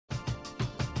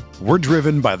We're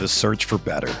driven by the search for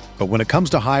better. But when it comes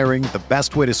to hiring, the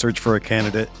best way to search for a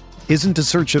candidate isn't to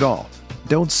search at all.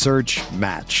 Don't search,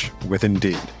 match with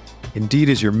Indeed. Indeed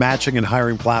is your matching and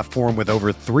hiring platform with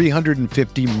over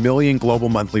 350 million global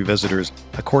monthly visitors,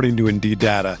 according to Indeed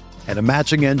data, and a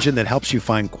matching engine that helps you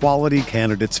find quality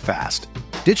candidates fast.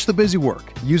 Ditch the busy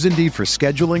work. Use Indeed for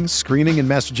scheduling, screening, and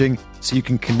messaging so you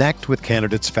can connect with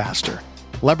candidates faster.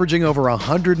 Leveraging over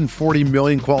 140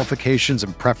 million qualifications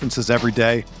and preferences every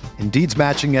day, Indeed's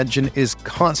matching engine is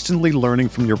constantly learning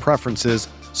from your preferences,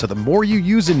 so the more you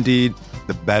use Indeed,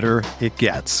 the better it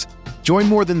gets. Join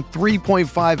more than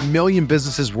 3.5 million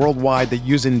businesses worldwide that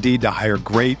use Indeed to hire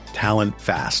great talent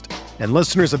fast. And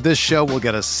listeners of this show will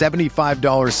get a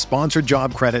 $75 sponsored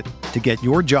job credit to get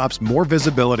your jobs more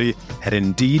visibility at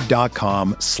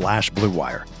Indeed.com/Blue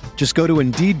Wire. Just go to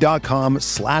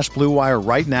Indeed.com/Blue Wire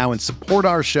right now and support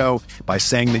our show by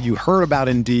saying that you heard about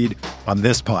Indeed on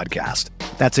this podcast.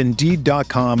 That's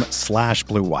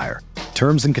Indeed.com/Blue Wire.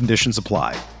 Terms and conditions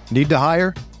apply. Need to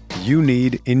hire? You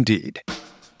need Indeed.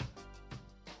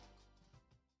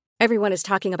 Everyone is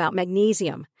talking about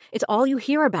magnesium. It's all you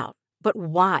hear about. But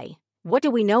why? What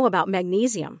do we know about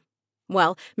magnesium?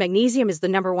 Well, magnesium is the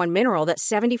number one mineral that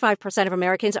 75% of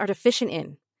Americans are deficient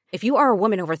in. If you are a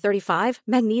woman over 35,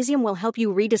 magnesium will help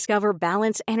you rediscover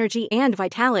balance, energy, and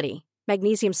vitality.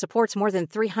 Magnesium supports more than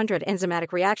 300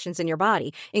 enzymatic reactions in your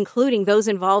body, including those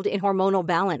involved in hormonal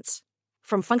balance.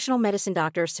 From functional medicine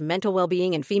doctors to mental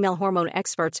well-being and female hormone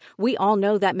experts, we all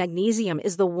know that magnesium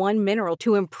is the one mineral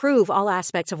to improve all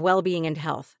aspects of well-being and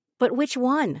health. But which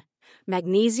one?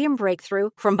 Magnesium Breakthrough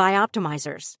from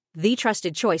Bioptimizers, the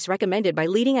trusted choice recommended by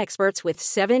leading experts with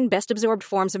 7 best-absorbed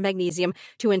forms of magnesium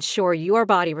to ensure your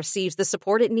body receives the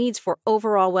support it needs for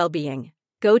overall well-being.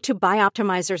 Go to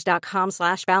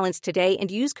bioptimizers.com/balance today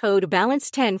and use code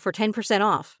BALANCE10 for 10%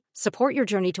 off. Support your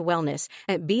journey to wellness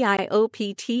at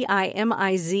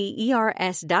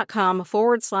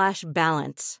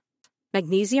bioptimizers.com/balance.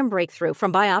 Magnesium Breakthrough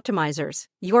from Bioptimizers,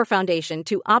 your foundation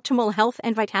to optimal health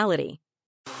and vitality.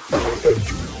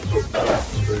 Enter the Pat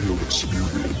Mayo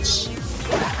Experience.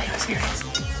 Pat Mayo Experience.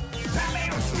 Pat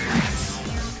Mayo Experience.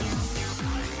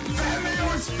 Pat Mayo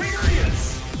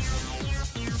Experience.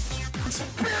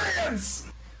 Experience.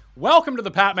 Welcome to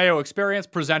the Pat Mayo Experience,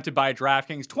 presented by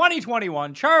DraftKings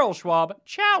 2021 Charles Schwab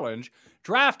Challenge,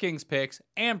 DraftKings picks,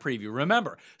 and preview.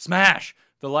 Remember, smash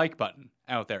the like button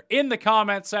out there. In the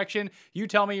comments section, you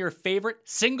tell me your favorite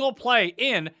single play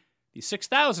in the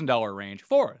 $6,000 range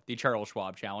for the Charles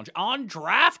Schwab Challenge on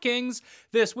DraftKings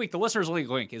this week. The Listeners League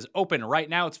link is open right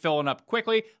now. It's filling up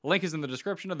quickly. Link is in the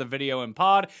description of the video and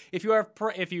pod. If you are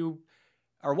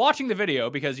watching the video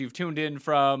because you've tuned in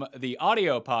from the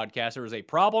audio podcast, there is a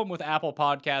problem with Apple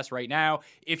Podcasts right now.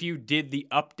 If you did the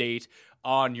update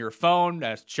on your phone,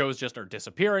 shows just are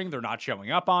disappearing. They're not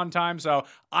showing up on time. So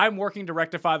I'm working to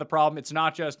rectify the problem. It's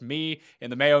not just me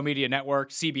in the Mayo Media Network.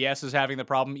 CBS is having the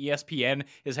problem. ESPN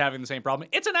is having the same problem.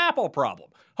 It's an Apple problem.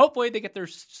 Hopefully they get their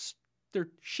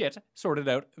shit sorted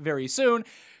out very soon.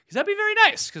 Because that'd be very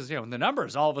nice, because, the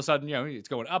numbers, all of a sudden, it's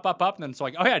going up, and then it's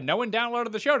like, oh yeah, no one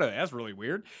downloaded the show today. That's really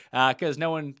weird, because no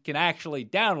one can actually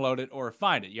download it or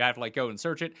find it. You have to, go and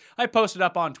search it. I posted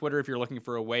up on Twitter if you're looking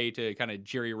for a way to kind of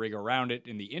jerry-rig around it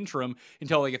in the interim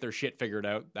until they get their shit figured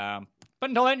out. But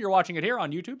until then, you're watching it here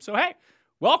on YouTube, so hey,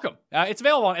 welcome. It's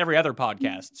available on every other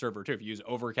podcast server, too. If you use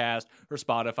Overcast or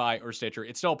Spotify or Stitcher,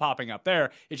 it's still popping up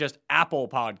there. It's just Apple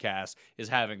Podcasts is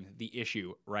having the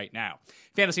issue right now.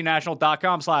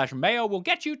 FantasyNational.com/Mayo will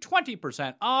get you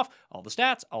 20% off all the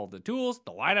stats, all the tools,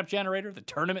 the lineup generator, the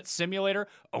tournament simulator,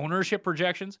 ownership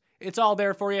projections. It's all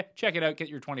there for you. Check it out. Get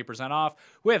your 20% off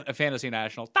with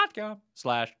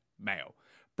FantasyNational.com/Mayo.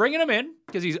 Bringing him in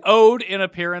because he's owed an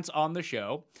appearance on the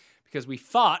show, because we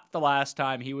fought the last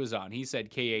time he was on. He said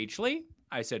KH Lee.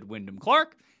 I said Wyndham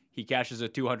Clark. He cashes a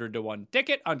 200-1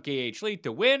 ticket on KH Lee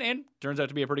to win, and turns out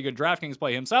to be a pretty good DraftKings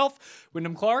play himself.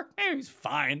 Wyndham Clark, he's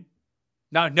fine.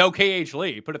 No KH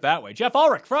Lee, put it that way. Jeff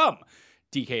Ulrich from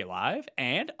DK Live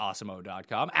and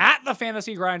Awesemo.com at the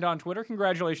Fantasy Grind on Twitter.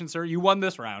 Congratulations, sir. You won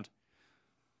this round.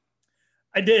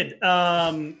 I did.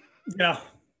 Good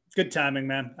timing,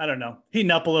 man. I don't know.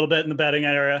 Heating up a little bit in the betting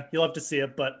area. You'll have to see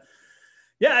it, but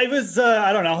yeah, it was,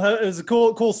 I don't know. It was a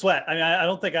cool sweat. I mean, I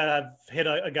don't think I've hit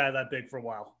a guy that big for a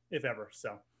while, if ever.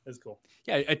 So it was cool.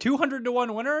 Yeah, a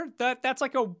 200-1 winner, that's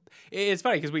like it's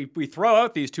funny because we throw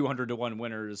out these 200-1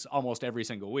 winners almost every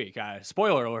single week.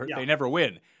 Spoiler alert, They never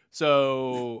win.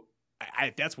 So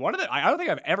that's one of the, I don't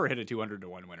think I've ever hit a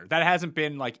 200-1 winner. That hasn't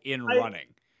been running.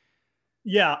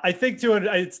 Yeah, I think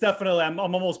 200. It's definitely. I'm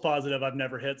almost positive I've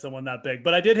never hit someone that big,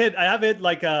 but I did hit. I have hit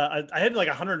like I had like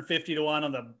 150 to 1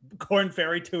 on the Corn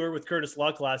Ferry Tour with Curtis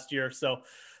Luck last year. So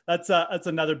that's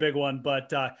another big one.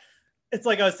 But it's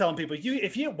like I was telling people,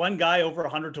 if you hit one guy over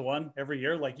 100 to 1 every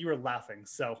year, like you were laughing.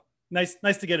 So nice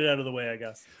to get it out of the way, I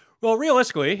guess. Well,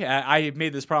 realistically, I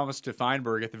made this promise to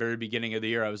Feinberg at the very beginning of the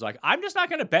year. I was like, I'm just not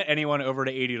going to bet anyone over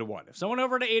to 80 to 1. If someone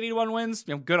over to 80 to 1 wins,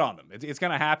 good on them. It's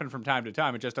going to happen from time to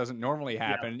time. It just doesn't normally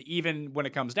happen. Yeah. Even when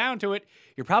it comes down to it,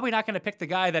 you're probably not going to pick the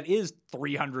guy that is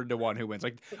 300 to 1 who wins.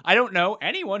 Like, I don't know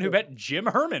anyone who bet Jim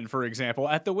Herman, for example,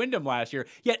 at the Wyndham last year.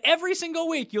 Yet every single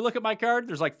week, you look at my card,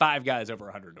 there's like 5 guys over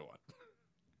 100 to 1.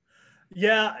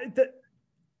 Yeah.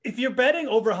 If you're betting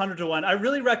over 100 to 1, I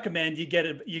really recommend you get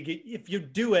it. If you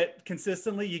do it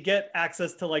consistently, you get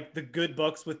access to like the good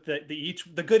books with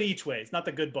the good each ways, not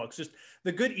the good books, just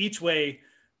the good each way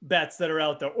bets that are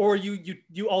out there. Or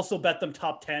you also bet them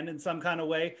top 10 in some kind of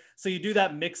way. So you do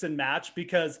that mix and match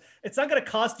because it's not going to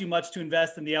cost you much to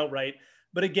invest in the outright.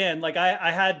 But again, like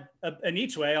I had an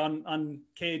each way on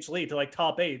KH Lee to like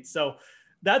top 8. So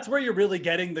that's where you're really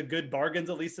getting the good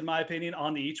bargains, at least in my opinion,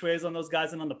 on the each ways on those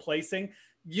guys and on the placing.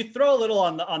 You throw a little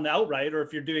on the outright, or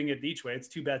if you're doing it each way, it's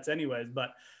 2 bets anyways.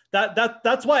 But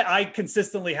that's why I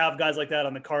consistently have guys like that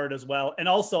on the card as well. And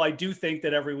also, I do think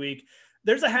that every week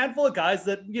there's a handful of guys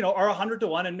that are 100 to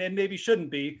 1 and maybe shouldn't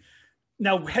be.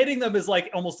 Now, hitting them is like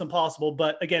almost impossible.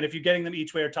 But again, if you're getting them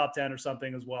each way or top 10 or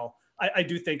something as well, I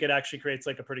do think it actually creates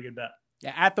like a pretty good bet.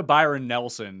 Yeah, at the Byron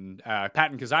Nelson,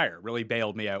 Patton Kizzire really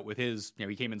bailed me out with his,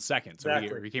 he came in second. So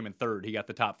he came in third. He got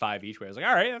the top 5 each way. I was like,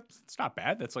 all right, it's not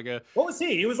bad. That's like what was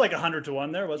he? He was like 100 to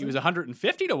 1 there, wasn't he? He was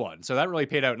 150 to 1. So that really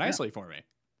paid out nicely for me.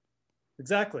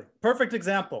 Exactly. Perfect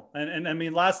example. And I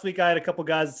mean, last week I had a couple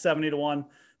guys at 70 to 1,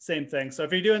 same thing. So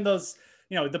if you're doing those,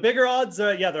 the bigger odds,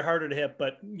 they're harder to hit,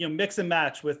 but mix and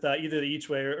match with either the each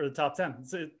way or the top 10.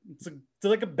 It's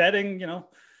like a betting,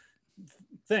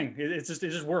 thing. It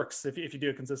just works if you do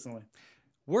it consistently.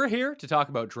 We're here to talk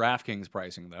about DraftKings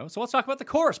pricing, though. So let's talk about the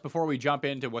course before we jump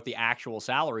into what the actual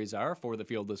salaries are for the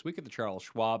field this week at the Charles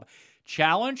Schwab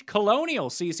Challenge. Colonial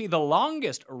CC, the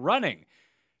longest running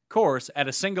course at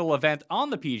a single event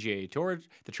on the PGA Tour,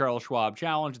 the Charles Schwab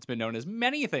Challenge. It's been known as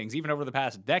many things, even over the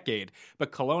past decade,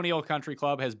 but Colonial Country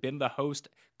Club has been the host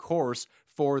course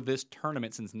for this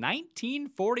tournament since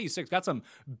 1946. Got some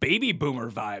baby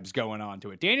boomer vibes going on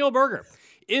to it. Daniel Berger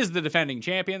is the defending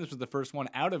champion. This was the first one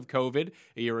out of COVID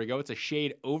a year ago. It's a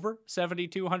shade over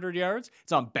 7,200 yards.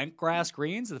 It's on bent grass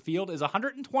greens. The field is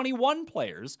 121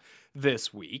 players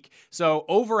this week. So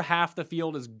over half the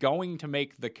field is going to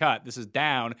make the cut. This is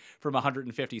down from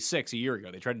 156 a year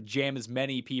ago. They tried to jam as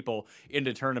many people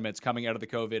into tournaments coming out of the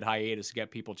COVID hiatus to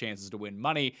get people chances to win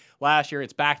money. Last year,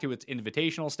 it's back to its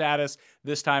invitational status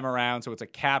this time around. So it's a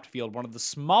capped field, one of the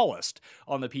smallest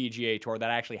on the PGA Tour that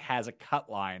actually has a cut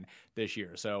line this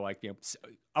year. So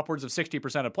upwards of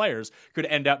 60% of players could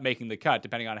end up making the cut,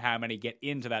 depending on how many get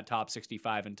into that top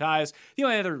 65 in ties. The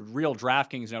only other real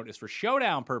DraftKings note is for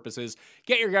showdown purposes,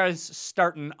 get your guys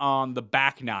starting on the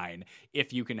back 9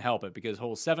 if you can help it, because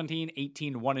holes 17,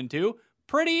 18, 1, and 2,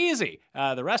 pretty easy.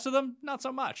 The rest of them, not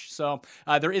so much. So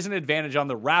there is an advantage on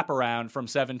the wraparound from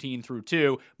 17 through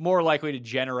 2, more likely to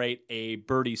generate a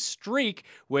birdie streak,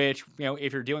 which,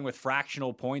 if you're dealing with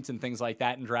fractional points and things like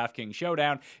that in DraftKings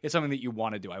Showdown, it's something that you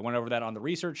want to do. I went over that on the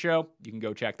research show. You can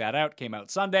go check that out. Came out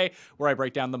Sunday, where I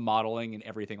break down the modeling and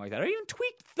everything like that. I even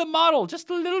tweaked the model just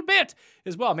a little bit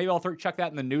as well. Maybe I'll check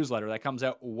that in the newsletter. That comes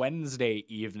out Wednesday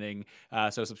evening.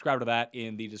 So subscribe to that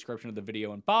in the description of the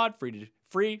video and pod.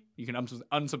 Free. You can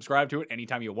unsubscribe to it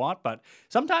anytime you want, but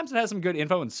sometimes it has some good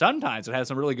info and sometimes it has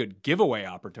some really good giveaway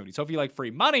opportunities. So if you like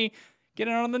free money, get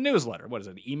it on the newsletter. What is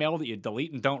it, an email that you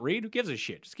delete and don't read? Who gives a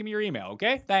shit? Just give me your email,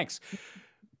 okay? Thanks.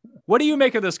 What do you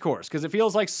make of this course? Because it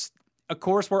feels like a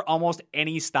course where almost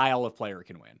any style of player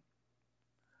can win.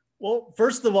 Well,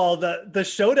 first of all, the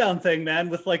showdown thing, man,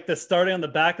 with like the starting on the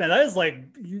back nine, that is like,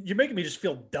 you're making me just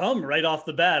feel dumb right off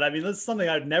the bat. I mean, that's something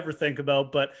I'd never think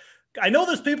about, but I know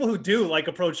there's people who do like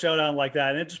approach showdown like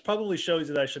that, and it just probably shows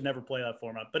you that I should never play that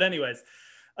format. But anyways,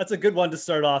 that's a good one to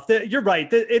start off. You're right.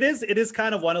 It is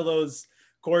kind of one of those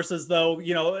courses, though,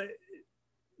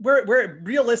 where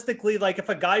realistically, like if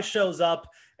a guy shows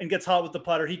up and gets hot with the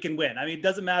putter, he can win. I mean, it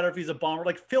doesn't matter if he's a bomber.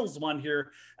 Like Phil's one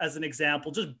here as an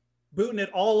example, just booting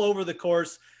it all over the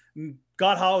course,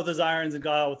 got hot with his irons and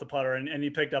got hot with the putter, and he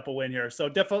picked up a win here. So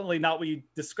definitely not what you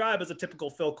describe as a typical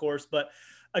Phil course, but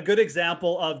a good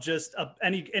example of just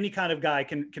any kind of guy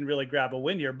can really grab a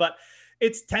win here. But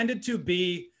it's tended to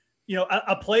be,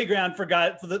 a playground for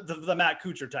the Matt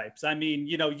Kuchar types. I mean,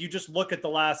 you just look at the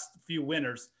last few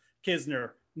winners, Kisner,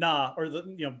 or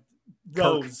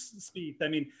Rose, Spieth. I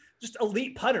mean, just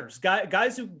elite putters,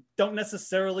 guys who don't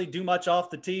necessarily do much off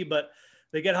the tee, but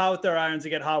they get hot with their irons, they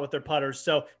get hot with their putters.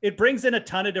 So it brings in a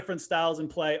ton of different styles in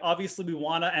play. Obviously, we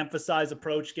want to emphasize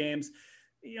approach games.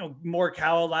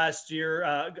 Morikawa last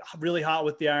year, really hot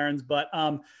with the irons, but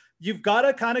you've got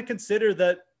to kind of consider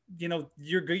that,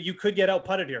 you could get out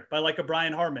putted here by like a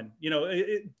Brian Harman.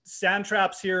 Sand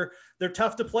traps here, they're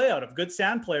tough to play out of. Good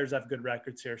sand players have good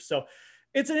records here. So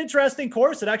it's an interesting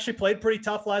course. It actually played pretty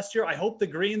tough last year. I hope the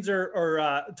greens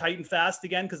are tight and fast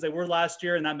again, because they were last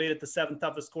year, and that made it the 7th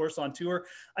toughest course on tour.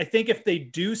 I think if they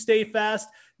do stay fast,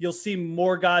 you'll see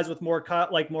more guys with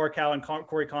like Morikawa and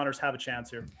Corey Connors have a chance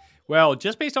here. Well,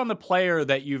 just based on the player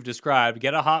that you've described,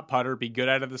 get a hot putter, be good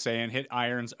out of the sand, hit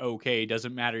irons okay,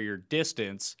 doesn't matter your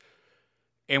distance.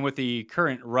 And with the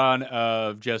current run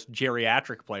of just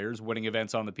geriatric players winning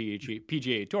events on the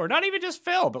PGA Tour, not even just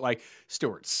Phil, but like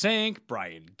Stuart Sink,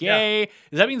 Brian Gay.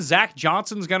 Does that mean Zach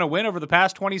Johnson's going to win over the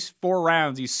past 24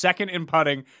 rounds? He's second in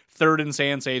putting, third in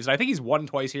sand saves. I think he's won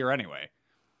twice here anyway.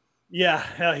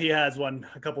 Yeah, he has won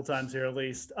a couple times here at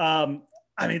least.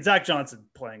 Zach Johnson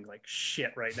playing like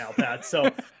shit right now, Pat.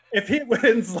 So if he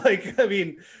wins,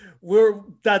 it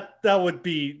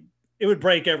would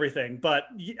break everything. But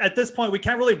at this point, we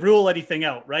can't really rule anything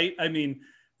out, right?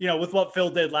 With what Phil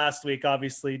did last week,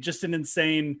 obviously, just an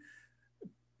insane.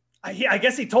 I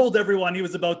guess he told everyone he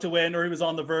was about to win or he was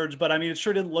on the verge, but it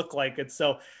sure didn't look like it.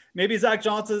 So maybe Zach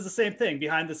Johnson is the same thing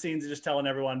behind the scenes, just telling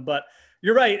everyone. But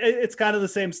you're right. It's kind of the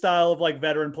same style of like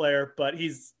veteran player, but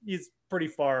he's pretty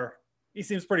far. He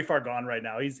seems pretty far gone right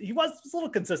now. He was a little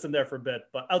consistent there for a bit,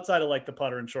 but outside of like the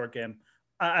putter and short game,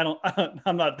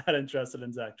 I'm not that interested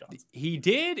in Zach Johnson. He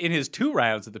did in his 2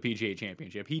 rounds at the PGA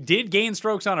Championship. He did gain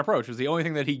strokes on approach. It was the only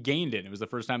thing that he gained in. It was the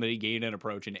first time that he gained an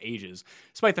approach in ages,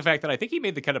 despite the fact that I think he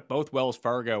made the cut at both Wells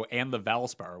Fargo and the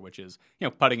Valspar, which is,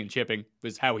 putting and chipping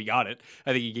was how he got it.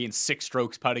 I think he gained 6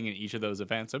 strokes putting in each of those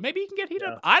events. So maybe he can get heated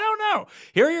up. I don't know.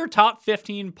 Here are your top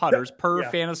 15 putters per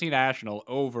Fantasy National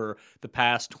over the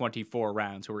past 24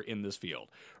 rounds who are in this field.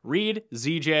 Reed,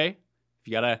 ZJ. If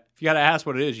you gotta ask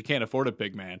what it is, you can't afford it,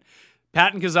 big man.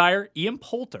 Patton Kizzire, Ian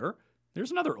Poulter.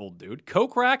 There's another old dude.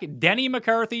 Kokrak, Denny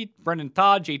McCarthy, Brendan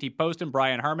Todd, JT Poston,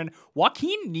 Brian Harmon,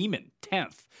 Joaquin Niemann,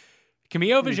 10th.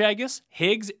 Camilo Villegas,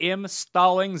 Higgs, Im,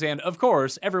 Stallings, and, of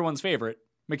course, everyone's favorite,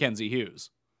 Mackenzie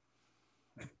Hughes.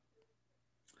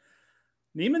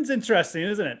 Niemann's interesting,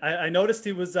 isn't it? I noticed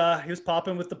he was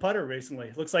popping with the putter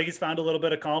recently. Looks like he's found a little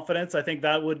bit of confidence. I think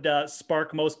that would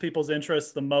spark most people's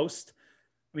interest the most.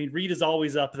 Reed is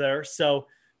always up there. So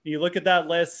you look at that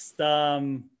list.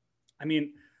 Is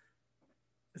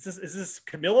this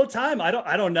Camilo time? I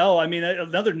don't know.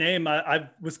 Another name I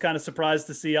was kind of surprised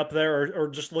to see up there, or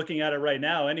just looking at it right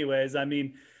now. Anyways,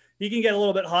 he can get a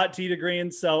little bit hot tee to green.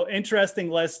 So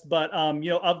interesting list. But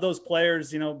of those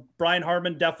players, Brian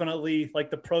Harmon, definitely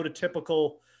like the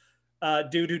prototypical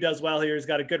dude who does well here. He's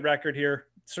got a good record here.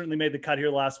 Certainly made the cut here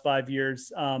the last 5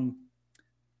 years.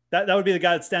 That would be the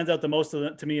guy that stands out the most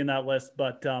to me in that list.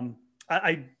 But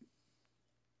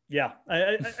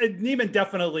Niemann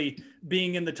definitely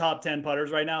being in the top 10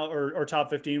 putters right now, or top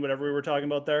 15, whatever we were talking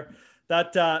about there.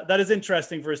 That is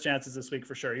interesting for his chances this week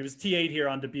for sure. He was T8 here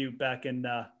on debut back in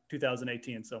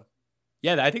 2018. So.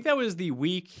 Yeah, I think that was the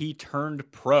week he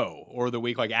turned pro, or the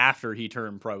week after he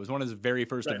turned pro. It was one of his very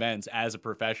first events as a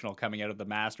professional coming out of the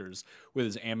Masters with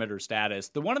his amateur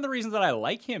status. One of the reasons that I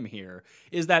like him here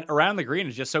is that around the green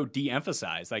is just so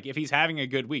de-emphasized. If he's having a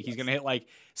good week, he's going to hit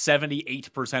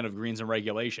 78% of greens in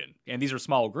regulation. And these are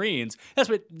small greens. That's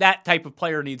what that type of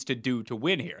player needs to do to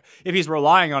win here. If he's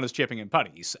relying on his chipping and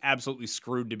putting, he's absolutely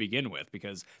screwed to begin with,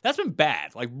 because that's been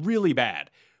bad, really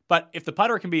bad. But if the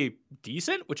putter can be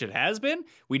decent, which it has been,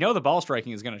 we know the ball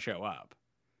striking is going to show up.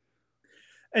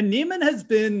 And Niemann has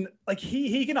been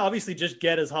he can obviously just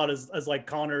get as hot as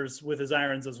Connors with his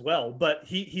irons as well. But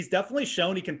he's definitely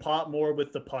shown he can pop more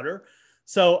with the putter.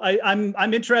 So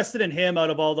I'm interested in him out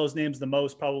of all those names the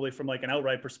most, probably from an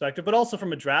outright perspective, but also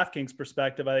from a DraftKings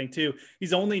perspective, I think too.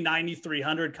 He's only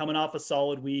 9,300 coming off a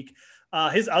solid week.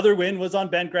 His other win was on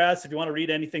Bentgrass, if you want to read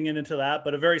anything into that,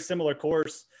 but a very similar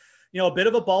course. A bit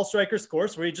of a ball striker's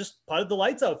course where he just putted the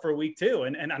lights out for a week too.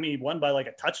 And he won by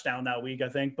a touchdown that week, I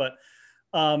think. But,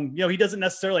 he doesn't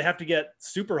necessarily have to get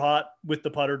super hot with the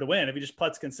putter to win. If he just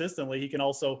putts consistently, he can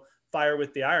also fire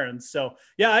with the irons. So,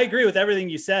 yeah, I agree with everything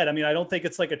you said. I don't think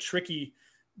it's a tricky,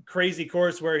 crazy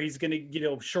course where he's going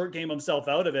to, short game himself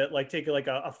out of it, take a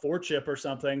 4-chip or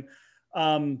something.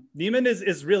 Niemann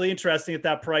is really interesting at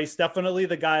that price. Definitely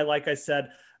the guy, like I said,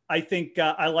 I think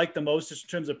I like the most just in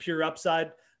terms of pure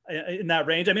upside in that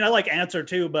range. I like Answer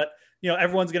too, but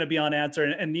everyone's going to be on Answer,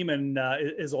 and Neiman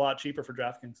is a lot cheaper for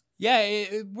DraftKings.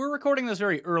 Yeah, we're recording this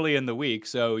very early in the week,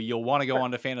 so you'll want to go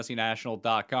on to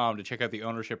fantasynational.com to check out the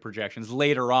ownership projections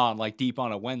later on, like deep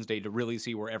on a Wednesday, to really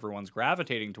see where everyone's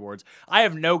gravitating towards. I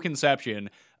have no conception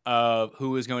of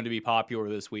who is going to be popular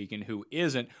this week and who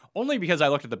isn't, only because I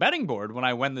looked at the betting board when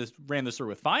I ran this through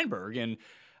with Feinberg, and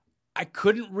I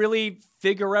couldn't really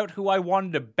figure out who I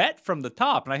wanted to bet from the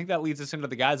top. And I think that leads us into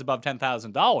the guys above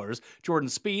 $10,000. Jordan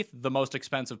Spieth, the most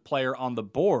expensive player on the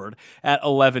board at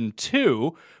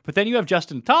 11-2. But then you have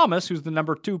Justin Thomas, who's the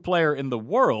number 2 player in the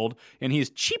world, and he's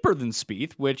cheaper than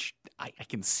Spieth, which I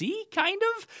can see, kind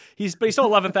of. But he's still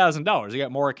 $11,000. You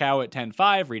got Morikawa at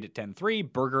 10-5, Reed at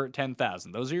 10-3, Berger at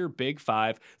 10,000. Those are your big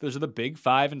 5. Those are the big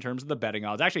 5 in terms of the betting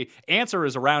odds. Actually, Answer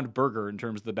is around Berger in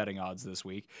terms of the betting odds this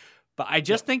week. But I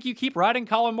just think you keep riding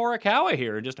Colin Morikawa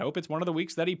here and just hope it's one of the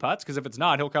weeks that he putts, because if it's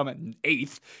not, he'll come in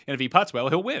 8th, and if he putts well,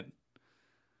 he'll win.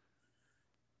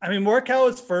 I mean, Morikawa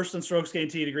is first in strokes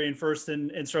gained tee to green, first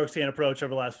in strokes gained approach over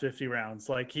the last 50 rounds.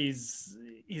 Like, he's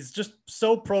just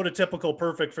so prototypical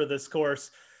perfect for this course.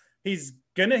 He's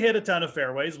going to hit a ton of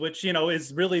fairways, which,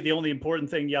 is really the only important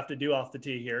thing you have to do off the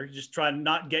tee here. Just try to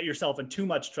not get yourself in too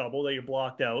much trouble that you're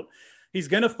blocked out. He's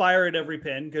going to fire at every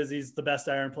pin because he's the best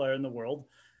iron player in the world.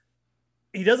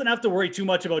 He doesn't have to worry too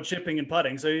much about chipping and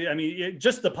putting. So, I mean,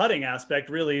 just the putting aspect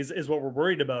really is what we're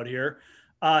worried about here.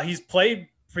 He's playing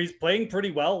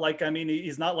pretty well. Like, I mean,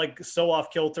 he's not like so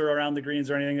off kilter around the greens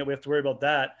or anything that we have to worry about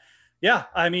that. Yeah.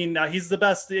 I mean, he's the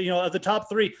best, of the top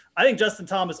 3. I think Justin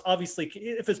Thomas, obviously,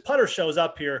 if his putter shows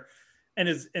up here and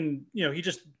he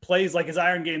just plays like his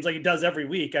iron games like he does every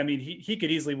week, I mean, he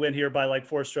could easily win here by like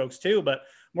 4 strokes too, but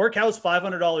Morikawa's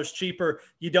 $500 cheaper.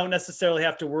 You don't necessarily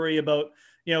have to worry about,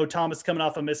 Thomas coming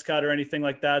off a miscut or anything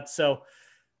like that. So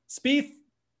Spieth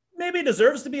maybe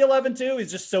deserves to be 11-2.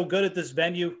 He's just so good at this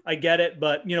venue. I get it.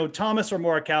 But, Thomas or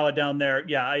Morikawa down there,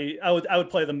 yeah, I would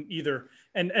play them either.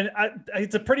 And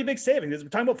it's a pretty big savings. We're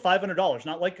talking about $500,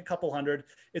 not like a couple hundred.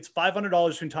 It's $500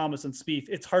 between Thomas and Spieth.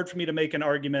 It's hard for me to make an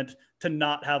argument to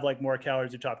not have like Morikawa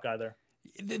as your top guy there.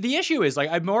 The issue is, like,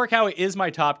 Morikawa is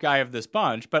my top guy of this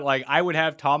bunch, but like I would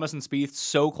have Thomas and Spieth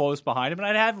so close behind him, and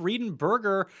I'd have Reed and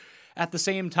Berger at the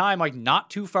same time, like, not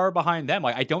too far behind them.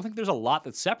 Like, I don't think there's a lot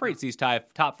that separates these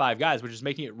top 5 guys, which is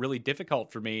making it really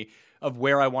difficult for me of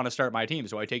where I want to start my team.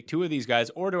 So I take 2 of these guys,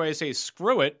 or do I say,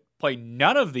 screw it, play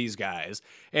none of these guys,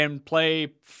 and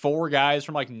play 4 guys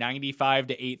from like 95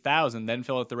 to 8,000, then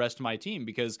fill out the rest of my team?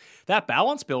 Because that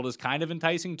balance build is kind of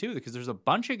enticing too, because there's a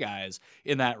bunch of guys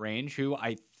in that range who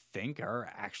I think are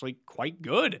actually quite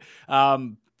good.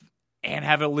 And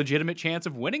have a legitimate chance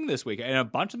of winning this week. And a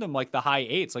bunch of them, like the high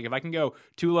 8s. Like, if I can go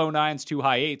 2 low 9s, 2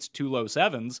 high 8s, 2 low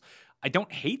 7s, I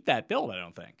don't hate that build, I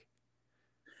don't think.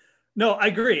 No, I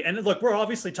agree. And look, we're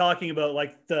obviously talking about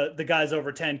like the guys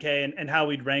over 10K and how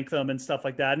we'd rank them and stuff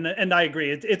like that. And I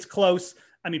agree. It's close.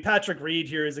 I mean, Patrick Reed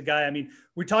here is a guy. I mean,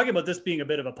 we're talking about this being a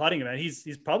bit of a putting event.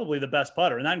 He's probably the best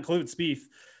putter, and that includes Spieth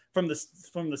from the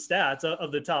stats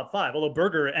of the top 5. Although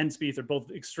Berger and Spieth are both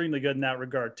extremely good in that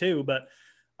regard too. But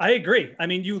I agree. I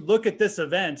mean, you look at this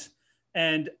event,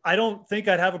 and I don't think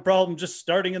I'd have a problem just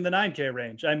starting in the 9K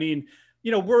range. I mean,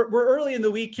 we're early in the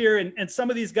week here, and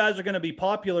some of these guys are going to be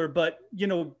popular, but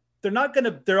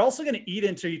they're also going to eat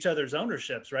into each other's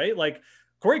ownerships, right? Like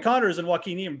Corey Connors and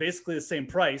Joaquin Niemann, basically the same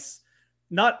price.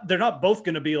 They're not both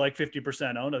going to be like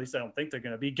 50% owned. At least I don't think they're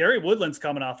going to be. Gary Woodland's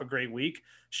coming off a great week.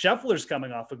 Scheffler's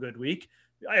coming off a good week.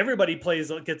 Everybody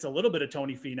gets a little bit of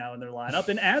Tony Finau in their lineup,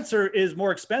 and Answer is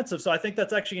more expensive. So I think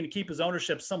that's actually going to keep his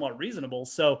ownership somewhat reasonable.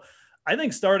 So I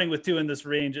think starting with 2 in this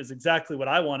range is exactly what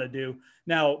I want to do.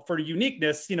 Now, for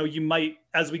uniqueness, you might,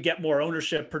 as we get more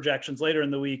ownership projections later in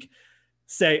the week,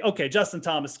 say, okay, Justin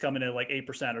Thomas is coming in at like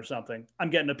 8% or something. I'm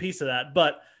getting a piece of that.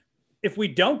 But if we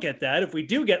don't get that, if we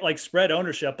do get like spread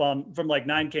ownership from like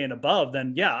 9K and above,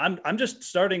 then yeah, I'm just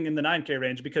starting in the 9K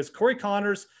range, because Corey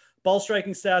Connors, ball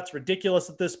striking stats, ridiculous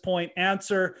at this point.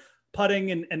 Answer,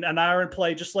 putting, and an iron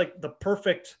play, just like the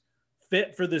perfect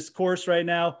fit for this course right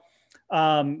now.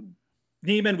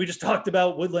 Niemann, we just talked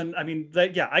about. Woodland. I mean,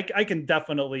 I can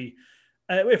definitely,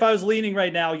 if I was leaning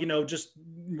right now, just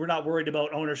we're not worried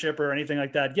about ownership or anything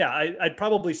like that. Yeah, I'd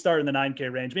probably start in the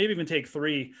 9K range, maybe even take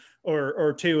 3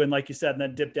 or 2, and like you said, and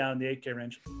then dip down in the 8K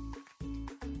range.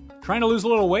 Trying to lose a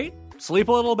little weight, sleep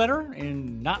a little better,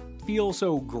 and not feel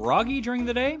so groggy during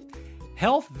the day?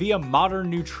 Health via Modern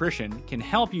Nutrition can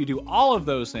help you do all of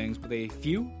those things with a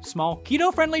few small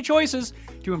keto-friendly choices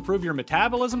to improve your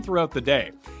metabolism throughout the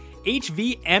day.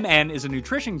 HVMN is a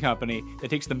nutrition company that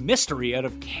takes the mystery out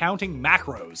of counting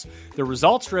macros. They're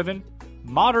results-driven,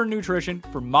 modern nutrition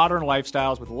for modern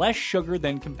lifestyles with less sugar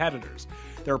than competitors.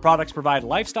 Their products provide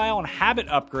lifestyle and habit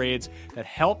upgrades that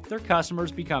help their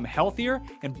customers become healthier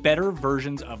and better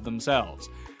versions of themselves.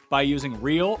 By using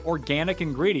real, organic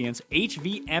ingredients,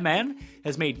 HVMN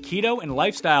has made keto and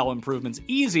lifestyle improvements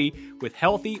easy with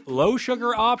healthy,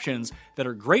 low-sugar options that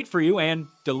are great for you and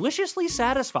deliciously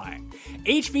satisfying.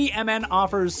 HVMN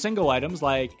offers single items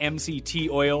like MCT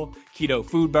oil, keto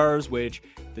food bars, which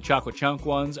the chocolate chunk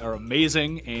ones are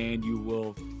amazing, and you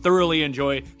will thoroughly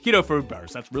enjoy keto food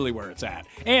bars. That's really where it's at.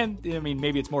 And, I mean,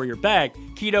 maybe it's more your bag.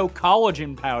 Keto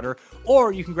collagen powder,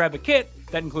 or you can grab a kit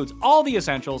that includes all the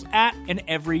essentials at an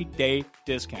everyday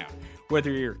discount.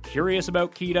 Whether you're curious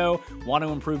about keto, want to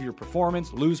improve your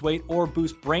performance, lose weight, or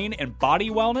boost brain and body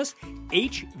wellness,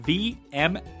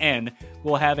 HVMN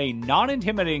will have a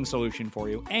non-intimidating solution for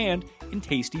you and in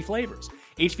tasty flavors.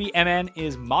 HVMN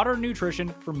is modern nutrition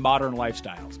for modern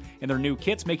lifestyles, and their new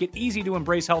kits make it easy to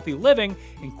embrace healthy living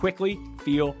and quickly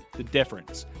feel the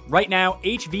difference. Right now,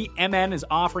 HVMN is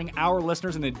offering our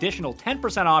listeners an additional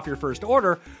 10% off your first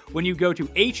order when you go to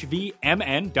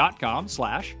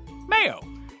hvmn.com/mayo.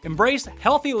 Embrace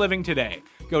healthy living today.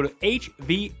 Go to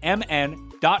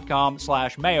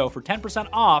hvmn.com/mayo for 10%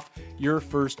 off your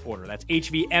first order. That's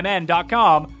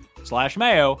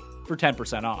hvmn.com/mayo for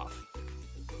 10% off.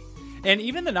 And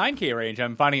even the 9K range,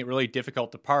 I'm finding it really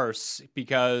difficult to parse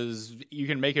because you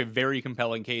can make a very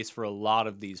compelling case for a lot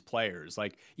of these players.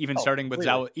 Like starting with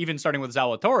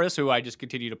Zalatoris, who I just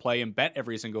continue to play and bet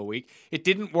every single week. It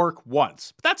didn't work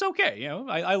once, but that's okay. You know,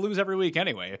 I lose every week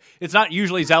anyway. It's not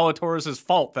usually Zalatoris'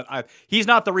 fault that he's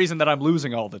not the reason that I'm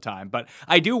losing all the time. But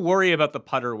I do worry about the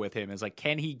putter with him. Is like,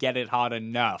 can he get it hot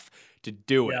enough to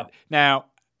do it? Now,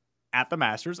 at the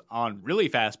Masters on really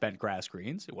fast bent grass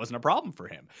greens, it wasn't a problem for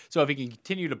him. So if he can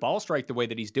continue to ball strike the way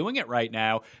that he's doing it right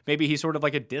now, maybe he's sort of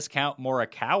like a discount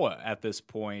Morikawa at this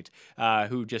point,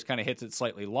 who just kind of hits it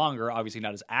slightly longer, obviously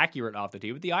not as accurate off the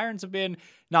tee, but the irons have been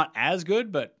not as good,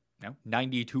 but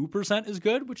 92% is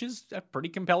good, which is a pretty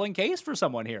compelling case for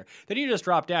someone here. Then you just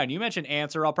drop down. You mentioned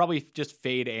Answer. I'll probably just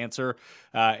fade Answer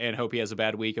and hope he has a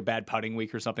bad week, a bad putting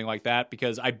week or something like that,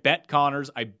 because I bet Connors,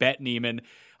 I bet Niemann.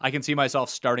 I can see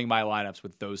myself starting my lineups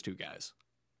with those two guys.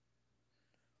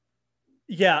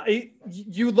 Yeah,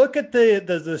 you look at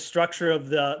the structure of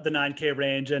the 9K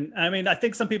range, and I mean, I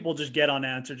think some people just get on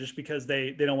Answer just because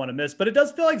they don't want to miss. But it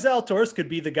does feel like Zalatoris could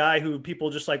be the guy who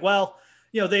people just like, well,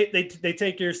 they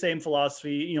take your same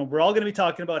philosophy. We're all going to be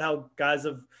talking about how guys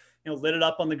have lit it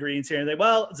up on the greens here, and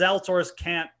Zalatoris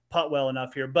can't putt well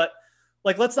enough here. But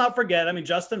like, let's not forget, I mean,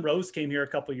 Justin Rose came here a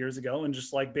couple years ago and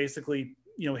just like basically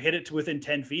hit it to within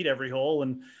 10 feet every hole.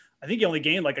 And I think he only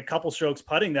gained like a couple strokes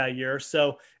putting that year.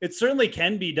 So it certainly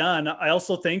can be done. I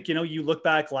also think, you look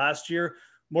back last year,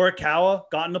 Morikawa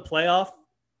got in the playoff.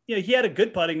 He had a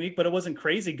good putting week, but it wasn't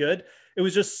crazy good. It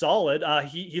was just solid.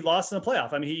 He lost in the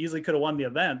playoff. I mean, he easily could have won the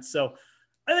event. So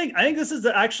I think this is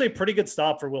actually a pretty good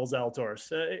stop for Will Zalatoris,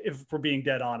 if we're being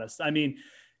dead honest. I mean,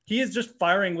 he is just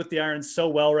firing with the irons so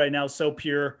well right now, so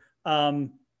pure.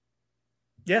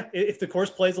 If the course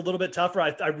plays a little bit tougher,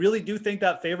 I really do think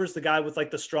that favors the guy with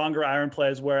like the stronger iron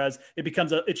plays, whereas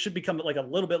it should become like a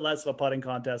little bit less of a putting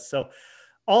contest. So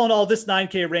all in all, this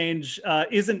 9K range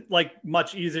isn't like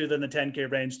much easier than the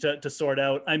 10K range to sort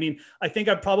out. I mean, I think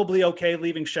I'm probably okay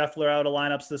leaving Scheffler out of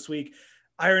lineups this week.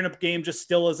 Iron up game just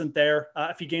still isn't there.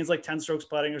 If he gains like 10 strokes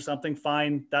putting or something,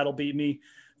 fine. That'll beat me.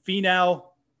 Finau,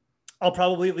 I'll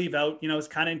probably leave out. It's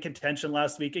kind of in contention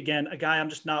last week. Again, a guy I'm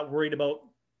just not worried about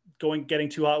getting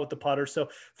too hot with the putter. So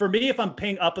for me, if I'm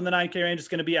paying up in the 9K range, it's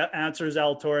going to be Answer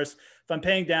Zalatoris. If I'm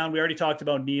paying down, we already talked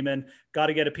about Niemann. Got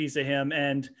to get a piece of him.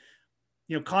 And,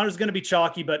 Connor's going to be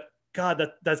chalky, but God,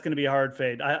 that's going to be a hard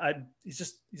fade. He's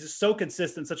just so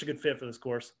consistent, such a good fit for this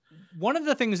course. One of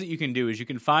the things that you can do is you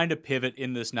can find a pivot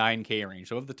in this 9K range.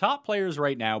 So of the top players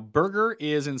right now, Berger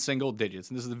is in single digits,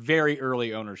 and this is the very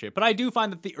early ownership. But I do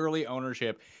find that the early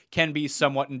ownership can be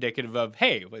somewhat indicative of,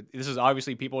 hey, this is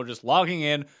obviously people are just logging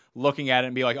in, looking at it,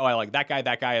 and be like, oh, I like that guy,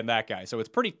 and that guy. So it's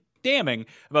pretty damning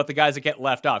about the guys that get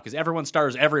left off, because everyone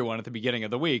stars everyone at the beginning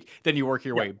of the week. Then you work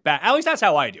your way back. At least that's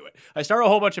how I do it. I start a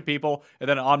whole bunch of people, and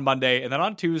then on Monday, and then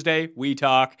on Tuesday we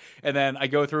talk, and then I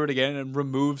go through it again and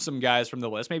remove some guys from the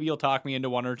list. Maybe you'll talk me into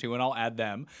one or two and I'll add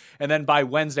them. And then by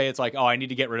Wednesday it's like, oh, I need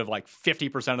to get rid of like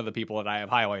 50% of the people that I have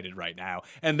highlighted right now,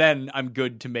 and then I'm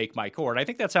good to make my core. And I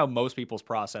think that's how most people's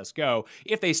process go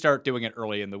if they start doing it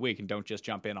early in the week and don't just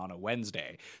jump in on a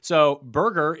Wednesday. So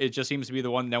Berger, it just seems to be the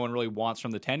one no one really wants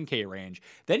from the 10K range.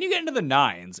 Then you get into the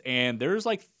 9s, and there's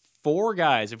like 4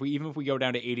 guys, if we go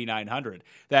down to 8,900,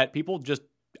 that people just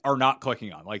are not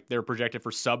clicking on. Like they're projected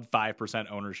for sub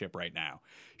 5% ownership right now.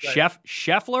 Right.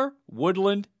 Scheffler,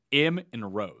 Woodland, Im,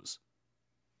 and Rose.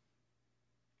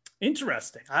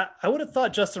 Interesting. I would have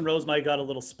thought Justin Rose might have got a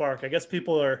little spark. I guess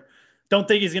people don't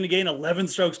think he's going to gain 11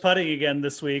 strokes putting again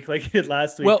this week like he did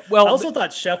last week. Well, I also thought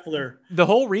Scheffler. The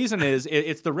whole reason is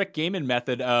it's the Rick Gaiman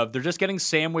method of they're just getting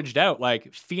sandwiched out.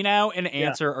 Like Finau and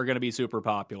Answer are going to be super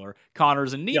popular.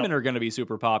 Connors and Neiman are going to be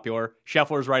super popular.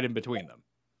 Scheffler's right in between them.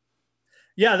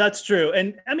 Yeah, that's true.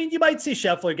 And I mean, you might see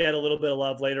Scheffler get a little bit of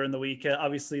love later in the week.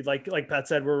 Obviously, like Pat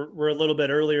said, we're a little bit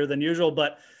earlier than usual,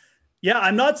 but yeah,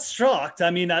 I'm not shocked. I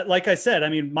mean, like I said, I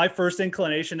mean, my first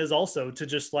inclination is also to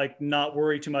just like not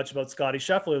worry too much about Scotty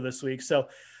Scheffler this week. So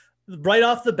right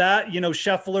off the bat,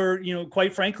 Scheffler,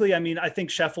 quite frankly, I mean, I think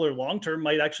Scheffler long-term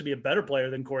might actually be a better player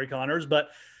than Corey Connors, but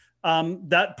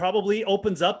that probably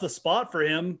opens up the spot for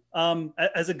him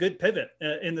as a good pivot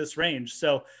in this range.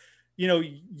 So,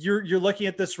 you're looking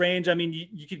at this range. I mean,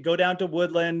 you could go down to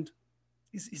Woodland.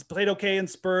 He's played okay in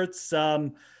spurts.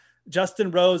 Justin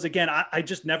Rose, again, I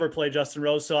just never play Justin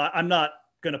Rose, so I'm not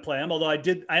going to play him. Although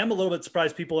I am a little bit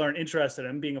surprised people aren't interested in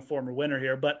him being a former winner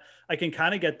here, but I can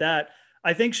kind of get that.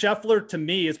 I think Scheffler to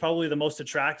me is probably the most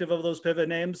attractive of those pivot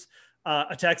names.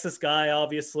 A Texas guy,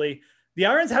 obviously. The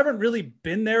irons haven't really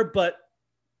been there, but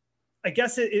I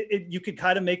guess you could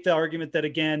kind of make the argument that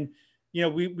again,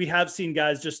 we have seen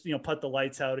guys just, put the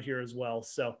lights out here as well.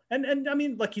 So, and I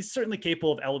mean, like he's certainly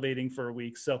capable of elevating for a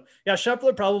week. So yeah,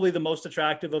 Scheffler probably the most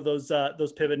attractive of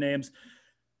those pivot names.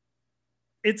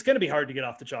 It's going to be hard to get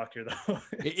off the chalk here though.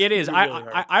 It is. Really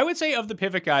I would say of the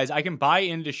pivot guys, I can buy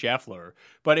into Scheffler,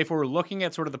 but if we're looking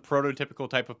at sort of the prototypical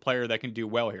type of player that can do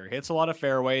well here, hits a lot of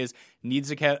fairways, needs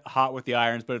to get hot with the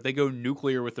irons, but if they go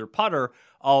nuclear with their putter,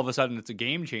 all of a sudden it's a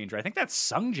game changer. I think that's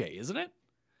Sungjae, isn't it?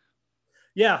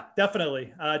 Yeah,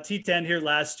 definitely. T10 here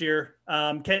last year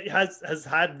has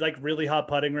had like really hot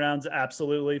putting rounds.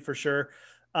 Absolutely, for sure.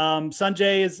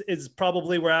 Sungjae is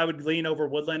probably where I would lean over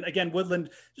Woodland. Again,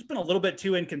 Woodland just been a little bit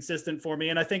too inconsistent for me.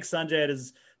 And I think Sungjae at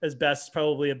his best is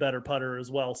probably a better putter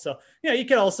as well. So yeah, you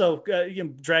could also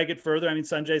drag it further. I mean,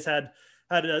 Sungjae's had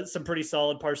some pretty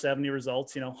solid par 70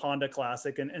 results, Honda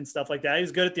Classic and stuff like that.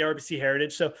 He's good at the RBC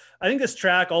Heritage. So I think this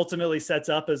track ultimately sets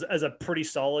up as a pretty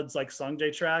solid like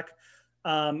Sungjae track.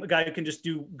 A guy who can just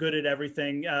do good at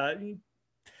everything.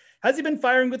 Has he been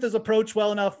firing with his approach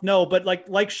well enough? No, but like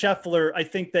Scheffler, I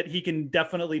think that he can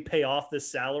definitely pay off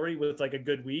this salary with like a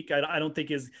good week. I don't think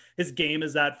his game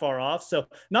is that far off. So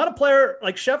not a player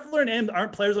like Scheffler and him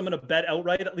aren't players I'm going to bet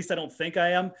outright. At least I don't think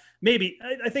I am. Maybe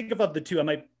I think if of the two, I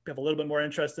might have a little bit more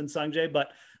interest in Sungjae,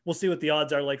 but we'll see what the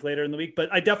odds are like later in the week.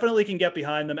 But I definitely can get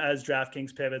behind them as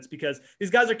DraftKings pivots because these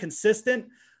guys are consistent.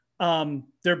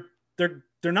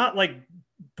 They're not like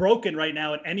broken right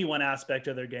now in any one aspect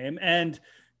of their game. And,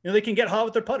 they can get hot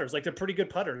with their putters. Like they're pretty good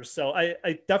putters. So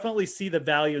I definitely see the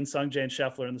value in Sungjae and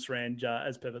Scheffler in this range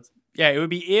as pivots. Yeah, it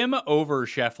would be Im over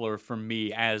Scheffler for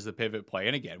me as the pivot play.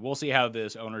 And again, we'll see how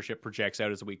this ownership projects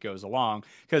out as the week goes along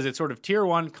because it's sort of tier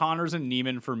one, Connors and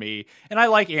Neiman for me. And I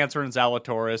like Answer and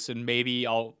Zalatoris, and maybe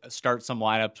I'll start some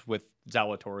lineups with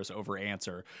Zalatoris over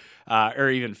Answer or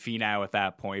even Finau at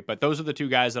that point. But those are the two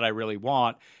guys that I really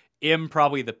want. Im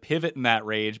probably the pivot in that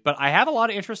range, but I have a lot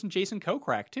of interest in Jason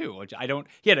Kokrak too. Which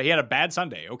he had a bad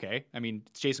Sunday. Okay. I mean,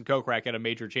 it's Jason Kokrak at a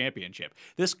major championship.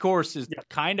 This course is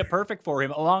kind of perfect for him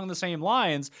along the same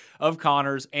lines of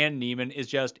Connors and Neiman is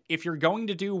just, if you're going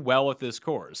to do well at this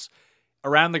course,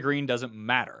 around the green doesn't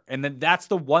matter. And then that's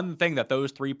the one thing that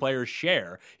those three players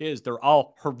share is they're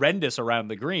all horrendous around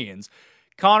the greens.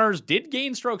 Connors did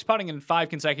gain strokes putting in 5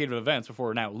 consecutive events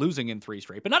before now losing in 3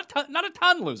 straight, but not a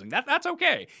ton losing. That's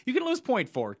okay. You can lose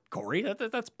 0.4, Corey.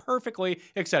 That's perfectly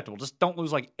acceptable. Just don't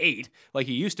lose like 8 like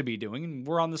you used to be doing, and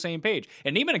we're on the same page.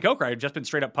 And Neiman and Kokrak have just been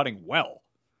straight up putting well.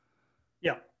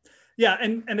 Yeah. Yeah,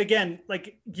 and again,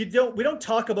 like we don't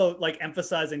talk about like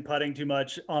emphasizing putting too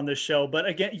much on this show, but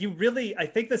again, I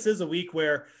think this is a week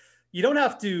where you don't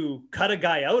have to cut a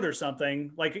guy out or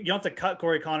something. Like you don't have to cut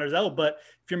Corey Connors out, but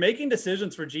if you're making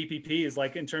decisions for GPPs,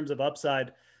 like in terms of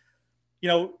upside,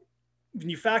 when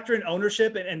you factor in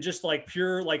ownership and just like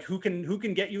pure, like who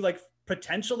can get you like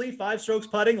potentially 5 strokes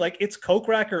putting, like it's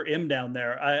Kokrak or Im down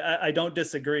there. I don't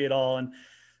disagree at all. And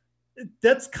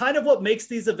that's kind of what makes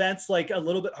these events like a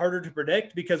little bit harder to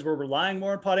predict because we're relying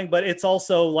more on putting, but it's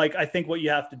also like, I think what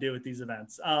you have to do with these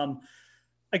events.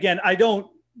 Again,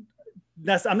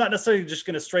 I'm not necessarily just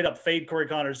going to straight up fade Corey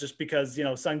Conners just because,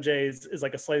 Sungjae is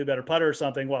like a slightly better putter or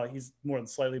something. Well, he's more than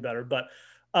slightly better, but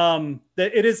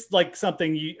it is like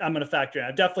something I'm going to factor in.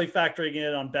 I'm definitely factoring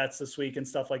in on bets this week and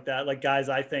stuff like that. Like guys,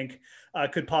 I think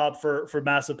could pop for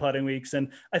massive putting weeks.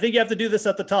 And I think you have to do this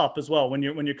at the top as well when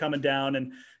you're coming down.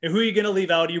 And who are you going to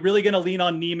leave out? Are you really going to lean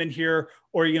on Niemann here,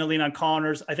 or are you going to lean on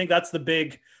Conners? I think that's going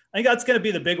to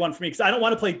be the big one for me, because I don't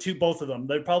want to play both of them.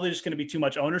 They're probably just going to be too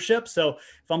much ownership. So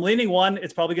if I'm leaning one,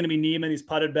 it's probably going to be Niemann. He's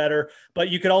putted better, but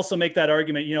you could also make that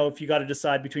argument, if you got to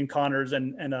decide between Conners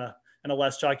and a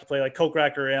less chalky play like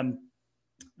Kokrak or M,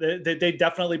 they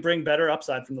definitely bring better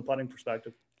upside from the putting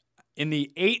perspective. In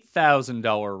the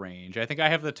 $8,000 range, I think I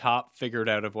have the top figured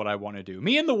out of what I want to do.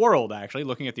 Me in the world, actually,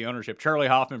 looking at the ownership. Charlie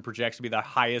Hoffman projects to be the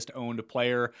highest owned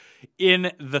player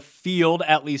in the field,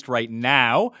 at least right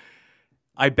now.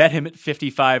 I bet him at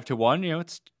 55 to 1.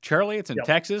 It's Charlie. It's in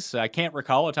Texas. I can't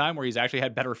recall a time where he's actually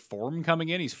had better form coming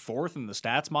in. He's fourth in the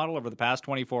stats model over the past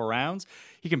 24 rounds.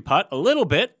 He can putt a little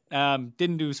bit.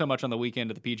 Didn't do so much on the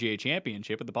weekend of the PGA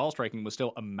Championship, but the ball striking was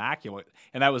still immaculate,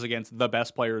 and that was against the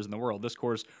best players in the world. This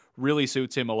course really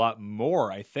suits him a lot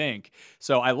more, I think.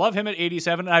 So I love him at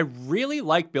 87, and I really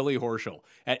like Billy Horschel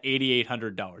at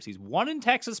 $8,800. He's won in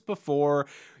Texas before.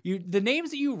 The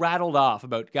names that you rattled off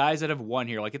about guys that have won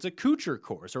here, like it's a Kuchar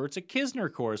course or it's a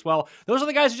Kisner course, well, those are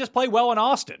the guys who just play well in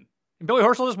Austin. And Billy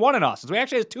Horschel just won in Austin, so he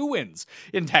actually has 2 wins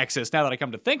in Texas, now that I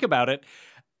come to think about it.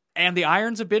 And the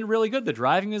irons have been really good. The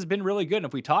driving has been really good. And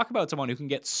if we talk about someone who can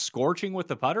get scorching with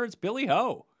the putter, it's Billy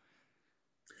Ho.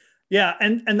 Yeah,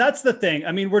 and that's the thing.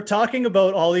 I mean, we're talking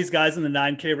about all these guys in the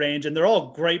 9K range, and they're all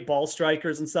great ball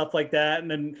strikers and stuff like that.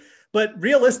 But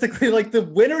realistically, like the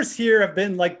winners here have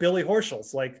been like Billy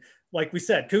Horschel's, like we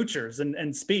said, Kuchars and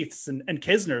Spieths and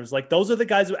Kisners. Like those are the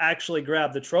guys who actually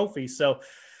grab the trophy. So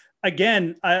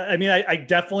again, I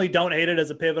definitely don't hate it as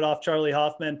a pivot off Charlie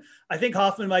Hoffman. I think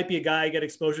Hoffman might be a guy I get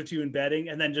exposure to in betting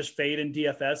and then just fade in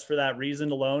DFS for that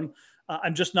reason alone.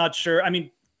 I'm just not sure. I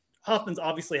mean, Hoffman's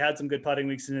obviously had some good putting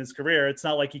weeks in his career. It's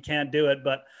not like he can't do it,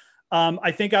 but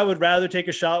I think I would rather take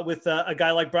a shot with a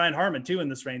guy like Brian Harman too in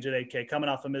this range at 8K, coming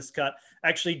off a miscut,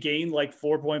 actually gained like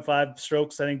 4.5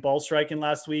 strokes, I think, ball striking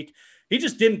last week. He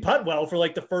just didn't putt well for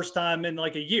like the first time in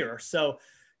like a year. So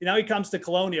now he comes to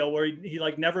Colonial where he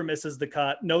like never misses the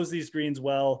cut, knows these greens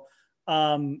well.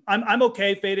 I'm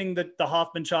okay fading the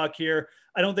Hoffman chalk here.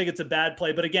 I don't think it's a bad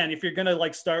play, but again, if you're going to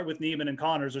like start with Niemann and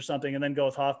Conners or something and then go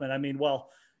with Hoffman, I mean,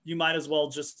 well, you might as well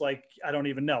just like, I don't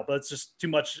even know, but it's just too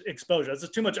much exposure. It's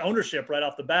just too much ownership right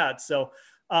off the bat. So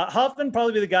Hoffman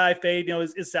probably be the guy I fade,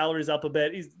 his salary's up a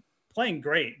bit. He's playing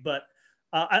great, but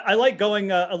I like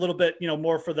going a little bit,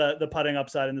 more for the putting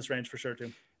upside in this range for sure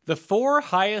too. The 4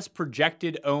 highest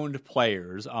projected owned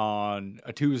players on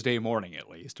a Tuesday morning, at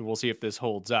least. We'll see if this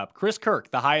holds up. Chris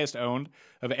Kirk, the highest owned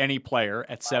of any player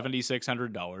at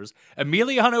 $7,600.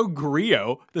 Emiliano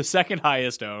Grillo, the second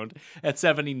highest owned at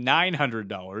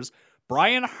 $7,900.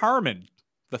 Brian Harman,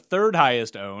 the third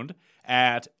highest owned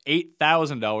at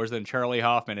 $8,000. Then Charlie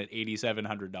Hoffman at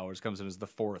 $8,700 comes in as the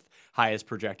fourth highest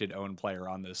projected owned player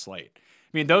on this slate.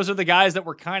 I mean, those are the guys that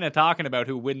we're kind of talking about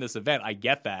who win this event. I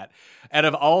get that. Out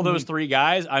of all those 3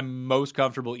 guys, I'm most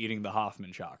comfortable eating the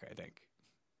Hoffman chalk, I think.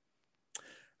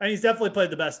 And he's definitely played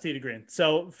the best tee to green.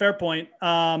 So fair point.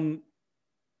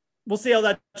 We'll see how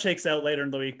that shakes out later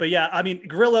in the week. But yeah, I mean,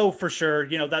 Grillo for sure,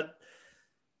 that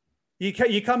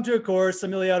you come to a course,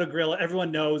 Emiliano Grillo,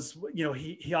 everyone knows,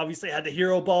 he obviously had the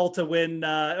hero ball to win,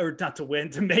 or not to win,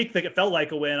 to make it felt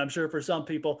like a win, I'm sure for some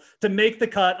people, to make the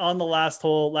cut on the last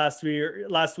hole last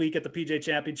week at the PGA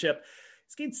Championship.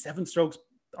 He's gained 7 strokes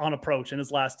on approach in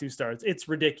his last 2 starts. It's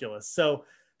ridiculous. So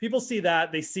people see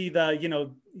that. They see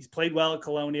he's played well at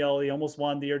Colonial. He almost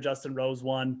won the year Justin Rose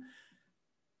won.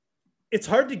 It's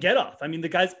hard to get off. I mean, the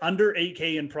guy's under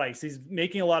 8K in price. He's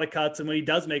making a lot of cuts. And when he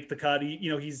does make the cut,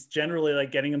 he's generally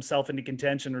like getting himself into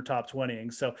contention or top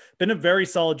 20ing. So been a very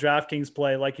solid DraftKings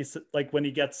play. Like when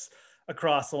he gets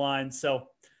across the line. So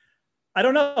I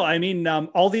don't know. I mean,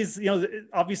 all these,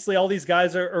 obviously all these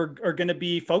guys are going to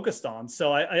be focused on.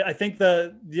 So I think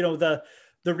the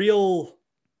real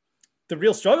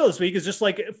struggle this week is just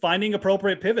like finding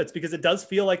appropriate pivots, because it does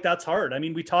feel like that's hard. I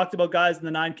mean, we talked about guys in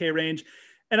the 9K range.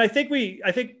 And I think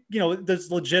there's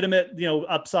legitimate,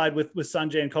 upside with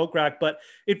Sungjae and Kokrak, but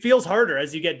it feels harder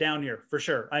as you get down here for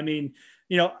sure. I mean,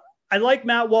 I like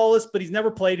Matt Wallace, but he's never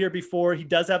played here before. He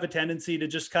does have a tendency to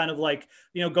just kind of like,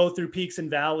 go through peaks and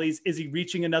valleys. Is he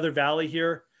reaching another valley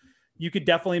here? You could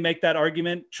definitely make that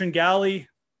argument. Tringali,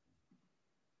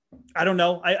 I don't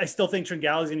know. I still think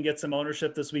Tringali is going to get some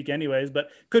ownership this week anyways, but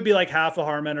could be like half a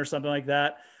Harman or something like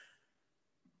that.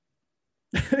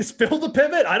 Is Phil the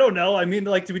pivot? I don't know. I mean,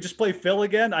 like, do we just play Phil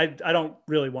again? I don't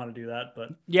really want to do that, but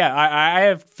yeah, I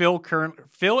have Phil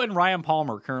and Ryan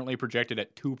Palmer currently projected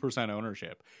at 2%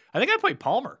 ownership. I think I play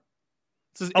Palmer.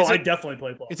 I definitely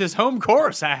play Palmer. It's his home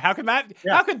course. How could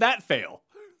that fail?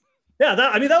 Yeah,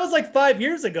 that was like 5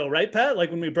 years ago, right, Pat?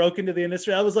 Like when we broke into the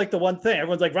industry, that was like the one thing.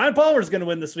 Everyone's like, Ryan Palmer's going to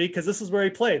win this week because this is where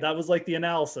he played. That was like the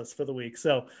analysis for the week.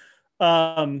 So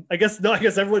I guess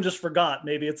everyone just forgot.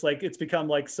 Maybe it's like it's become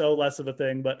like so less of a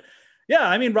thing. But yeah,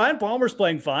 I mean, Ryan Palmer's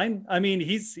playing fine. I mean,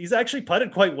 he's actually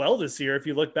putted quite well this year if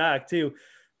you look back too.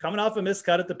 Coming off a missed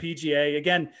cut at the PGA.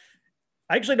 Again,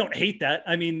 I actually don't hate that.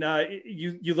 I mean,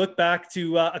 you look back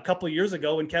to a couple of years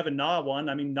ago when Kevin Na won.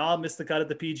 I mean, Na missed the cut at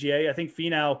the PGA. I think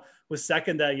Finau was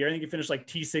second that year. I think he finished like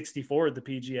T64 at the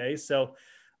PGA. So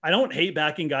I don't hate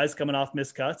backing guys coming off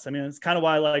missed cuts. I mean, it's kind of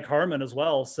why I like Harman as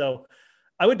well. So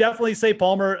I would definitely say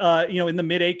Palmer, in the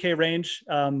mid 8K range.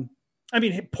 I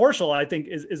mean, Porschel, I think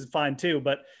is fine too.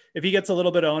 But if he gets a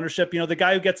little bit of ownership, the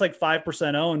guy who gets like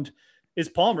 5% owned is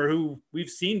Palmer, who we've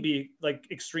seen be like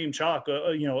extreme chalk,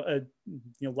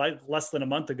 less than a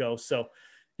month ago. So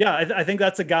yeah, I think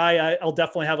that's a guy I'll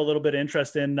definitely have a little bit of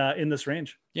interest in this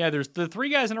range. Yeah, there's the three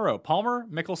guys in a row. Palmer,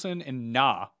 Mickelson, and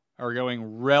Na are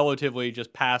going relatively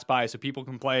just pass by so people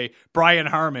can play Brian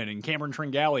Harman and Cameron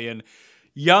Tringale and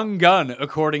young gun,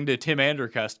 according to Tim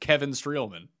Andercust, Kevin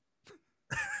Streelman.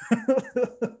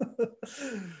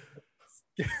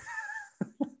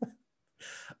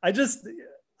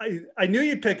 I knew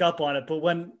you'd pick up on it, but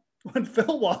when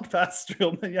Phil walked past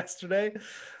Streelman yesterday,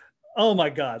 oh my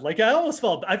God, like I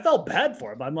felt bad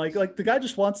for him. I'm like the guy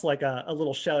just wants like a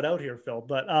little shout out here, Phil.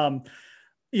 But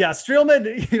yeah,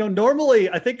 Streelman, normally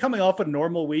I think coming off a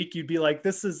normal week, you'd be like,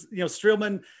 this is,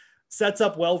 Streelman sets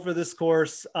up well for this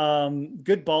course.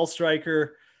 Good ball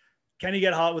striker. Can he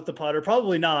get hot with the putter?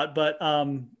 Probably not, but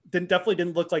definitely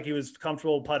didn't look like he was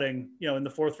comfortable putting, in the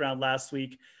fourth round last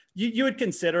week. You would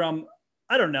consider him.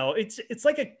 I don't know. It's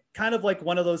like a kind of like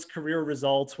one of those career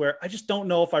results where I just don't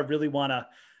know if I really want to,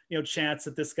 chance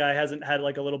that this guy hasn't had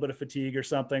like a little bit of fatigue or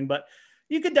something, but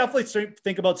you could definitely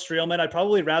think about Streelman. I'd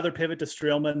probably rather pivot to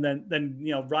Streelman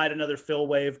than ride another Phil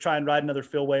wave, try and ride another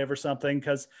Phil wave or something.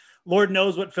 Cause Lord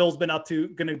knows what Phil's been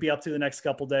going to be up to the next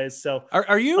couple days. So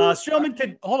are you Streelman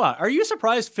could hold on. Are you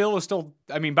surprised Phil is still,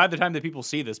 I mean, by the time that people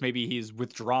see this, maybe he's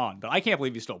withdrawn, but I can't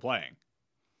believe he's still playing.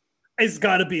 It's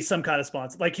got to be some kind of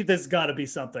sponsor. Like there's got to be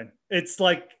something. It's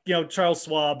like, Charles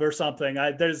Schwab or something.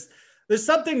 There's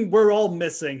something we're all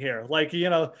missing here. Like,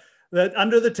 that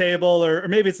under the table, or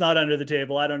maybe it's not under the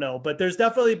table. I don't know, but there's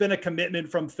definitely been a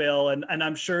commitment from Phil. And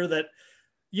I'm sure that,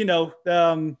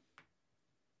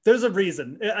 there's a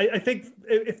reason. I think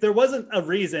if there wasn't a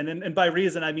reason, and by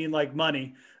reason, I mean like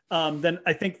money, then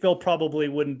I think Phil probably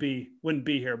wouldn't be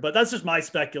here, but that's just my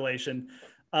speculation.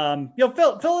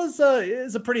 Phil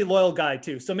is a pretty loyal guy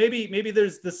too. So maybe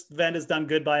this event has done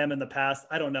good by him in the past.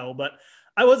 I don't know, but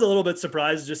I was a little bit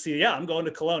surprised to just see, I'm going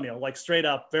to Colonial, like straight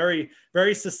up, very,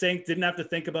 very succinct. Didn't have to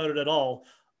think about it at all.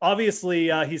 Obviously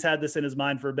he's had this in his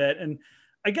mind for a bit. And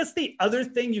I guess the other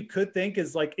thing you could think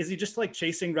is like, is he just like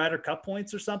chasing Ryder Cup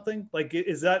points or something? Like,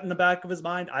 is that in the back of his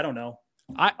mind? I don't know.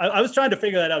 I was trying to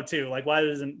figure that out too. Like, why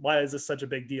is this such a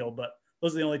big deal? But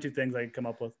those are the only two things I could come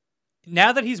up with.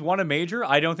 Now that he's won a major,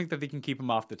 I don't think that they can keep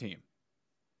him off the team.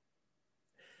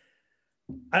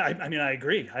 I mean, I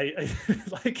agree. I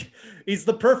like he's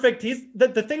the perfect. He's the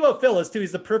thing about Phil is too.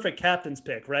 He's the perfect captain's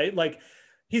pick, right? Like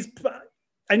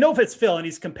I know if it's Phil and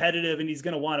he's competitive and he's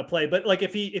going to want to play, but like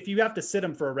if you have to sit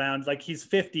him for a round, like he's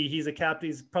 50, he's a captain.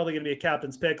 He's probably going to be a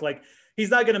captain's pick. Like he's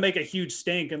not going to make a huge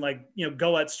stink and like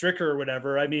go at Stricker or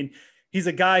whatever. I mean, he's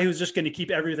a guy who's just going to keep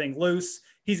everything loose.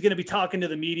 He's going to be talking to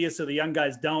the media so the young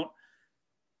guys don't.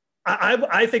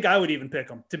 I think I would even pick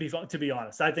him to be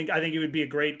honest. I think he would be a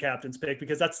great captain's pick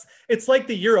because it's like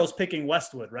the Euros picking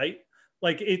Westwood, right?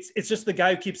 Like it's just the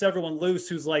guy who keeps everyone loose,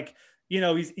 who's like,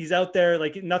 he's out there,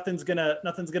 like nothing's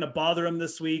gonna bother him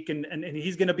this week. And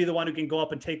he's going to be the one who can go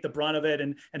up and take the brunt of it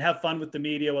and have fun with the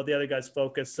media while the other guys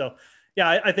focus. So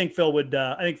yeah, I think Phil would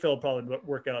probably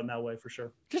work out in that way for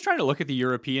sure. Just trying to look at the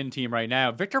European team right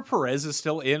now. Victor Perez is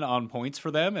still in on points for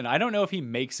them. And I don't know if he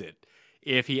makes it.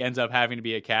 If he ends up having to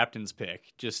be a captain's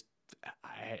pick,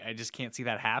 I just can't see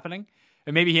that happening.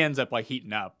 And maybe he ends up like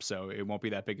heating up, so it won't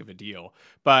be that big of a deal.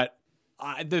 But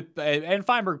and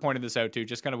Feinberg pointed this out too,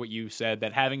 just kind of what you said,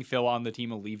 that having Phil on the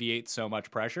team alleviates so much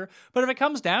pressure. But if it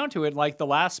comes down to it, like the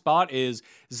last spot is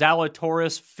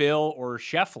Zalatoris, Phil, or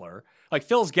Scheffler. Like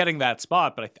Phil's getting that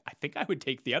spot, but I think I would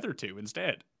take the other two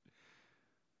instead.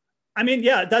 I mean,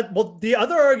 yeah, the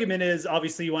other argument is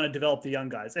obviously you want to develop the young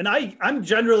guys. And I'm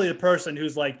generally the person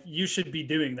who's like, you should be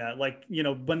doing that. Like,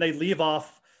 when they leave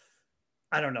off,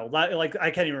 I don't know, like I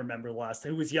can't even remember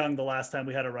who was young the last time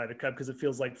we had a Ryder Cup, because it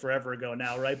feels like forever ago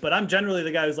now, right? But I'm generally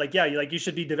the guy who's like, yeah, you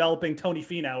should be developing Tony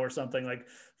Finau or something like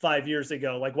 5 years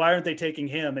ago. Like, why aren't they taking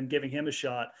him and giving him a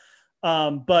shot?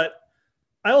 But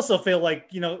I also feel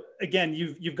like, again,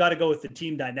 you've got to go with the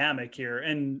team dynamic here,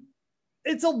 and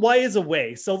it's a way a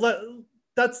way. So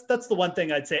that's the one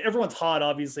thing I'd say. Everyone's hot,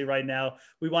 obviously, right now.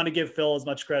 We want to give Phil as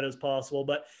much credit as possible,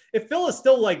 but if Phil is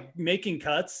still like making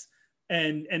cuts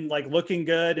and like looking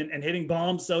good and hitting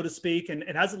bombs, so to speak, and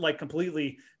it hasn't like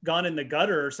completely gone in the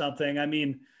gutter or something, I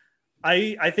mean,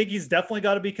 I think he's definitely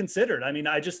got to be considered. I mean,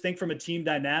 I just think from a team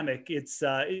dynamic, it's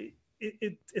a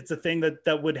thing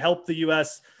that would help the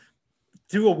U.S.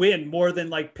 to a win more than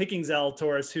like picking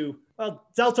Zalatoris, who, well,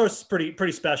 Zalatoris is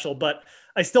pretty special, but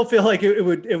I still feel like it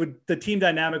would the team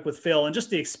dynamic with Phil and just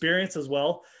the experience as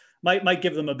well might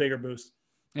give them a bigger boost.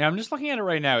 Yeah, I'm just looking at it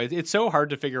right now. It's so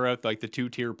hard to figure out like the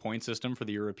 2-tier point system for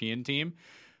the European team.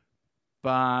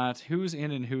 But who's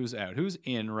in and who's out? Who's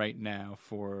in right now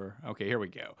for... Okay, here we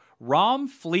go. Rahm,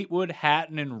 Fleetwood,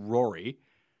 Hatton, and Rory.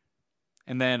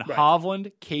 And then right.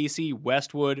 Hovland, Casey,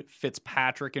 Westwood,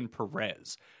 Fitzpatrick, and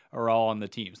Perez are all on the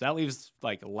teams. That leaves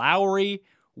like Lowry,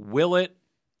 Willett,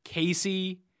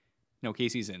 Casey... No,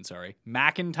 Casey's in, sorry.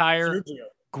 McIntyre, Sergio.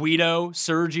 Guido,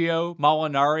 Sergio,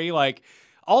 Molinari. Like,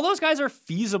 all those guys are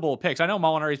feasible picks. I know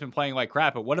Molinari's been playing like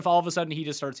crap, but what if all of a sudden he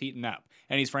just starts heating up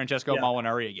and he's Francesco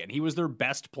Molinari again? He was their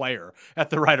best player at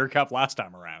the Ryder Cup last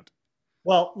time around.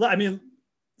 Well, I mean,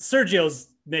 Sergio's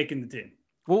making the team.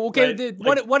 Well, okay,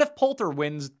 right? What if Poulter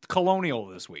wins Colonial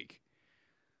this week?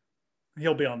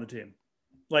 He'll be on the team.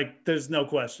 Like, there's no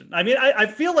question. I mean, I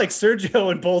feel like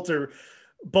Sergio and Poulter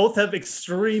both have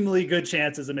extremely good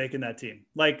chances of making that team.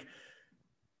 Like,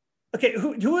 okay,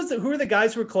 who are the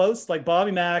guys who are close? Like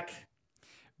Bobby Mack.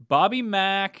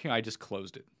 I just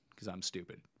closed it because I'm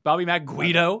stupid. Bobby Mack,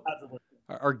 Guido,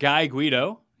 our guy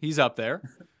Guido, he's up there.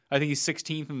 I think he's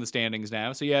 16th in the standings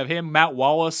now. So you have him. Matt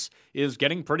Wallace is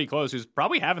getting pretty close. He's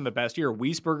probably having the best year.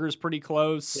 Wiesberger's pretty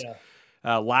close. Yeah.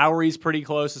 Lowry's pretty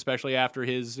close, especially after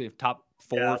his top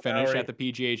 4 finish Lowry at the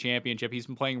PGA Championship. He's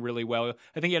been playing really well.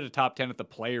 I think he had a top 10 at the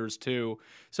Players too.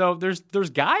 So there's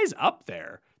guys up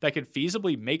there that could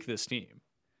feasibly make this team.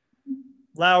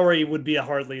 Lowry would be a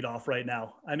hard lead off right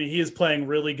now. I mean, he is playing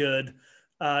really good.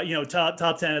 Top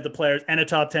 10 at the Players and a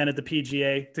top 10 at the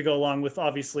PGA to go along with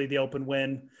obviously the Open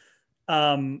win.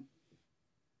 Lowry,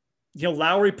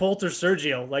 Poulter,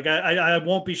 Sergio. Like I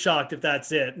won't be shocked if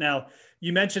that's it. Now,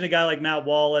 you mentioned a guy like Matt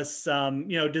Wallace.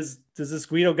 Does this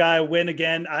Guido guy win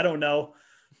again? I don't know.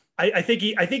 I think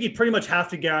he pretty much have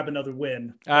to grab another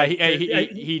win.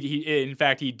 He in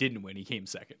fact he didn't win. He came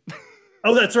second.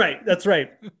 Oh, that's right. That's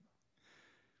right.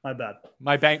 My bad.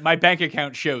 My bank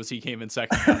account shows he came in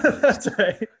second. That's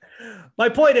right. My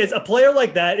point is, a player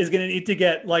like that is going to need to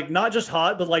get like not just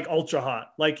hot, but like ultra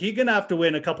hot. Like he's going to have to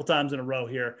win a couple times in a row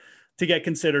here to get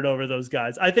considered over those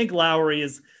guys. I think Lowry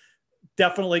is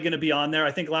definitely going to be on there.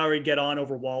 I think Lowry would get on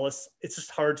over Wallace. It's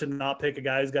just hard to not pick a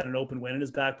guy who's got an Open win in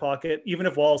his back pocket. Even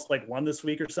if Wallace like won this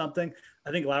week or something,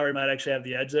 I think Lowry might actually have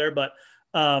the edge there. But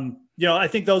I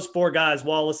think those 4 guys,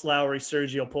 Wallace, Lowry,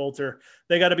 Sergio, Poulter,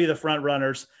 they got to be the front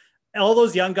runners. All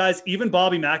those young guys, even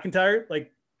Bobby McIntyre,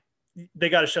 like they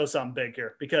got to show something big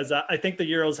here, because I think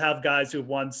the Euros have guys who've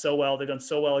won so well. They've done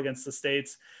so well against the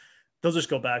States. They'll just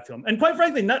go back to them. And quite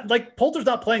frankly, not like Poulter's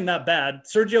not playing that bad.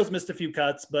 Sergio's missed a few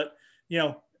cuts, but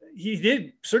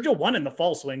Sergio won in the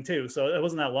fall swing too. So it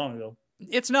wasn't that long ago.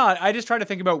 It's not. I just try to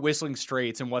think about Whistling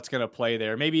Straits and what's going to play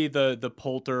there. Maybe the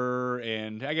Poulter,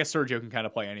 and I guess Sergio can kind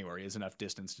of play anywhere. He has enough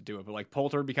distance to do it. But like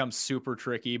Poulter becomes super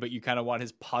tricky, but you kind of want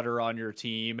his putter on your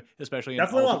team, especially.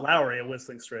 Definitely want Lowry at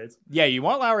Whistling Straits. Yeah, you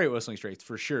want Lowry at Whistling Straits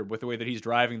for sure, with the way that he's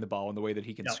driving the ball and the way that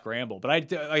he can scramble.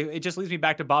 But it just leads me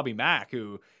back to Bobby Mack,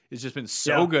 who has just been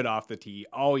so good off the tee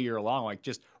all year long. Like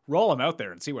just roll him out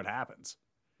there and see what happens.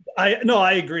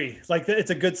 I agree. Like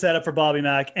it's a good setup for Bobby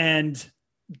Mack, and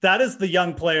that is the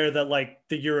young player that like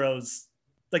the Euros,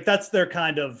 like that's their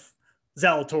kind of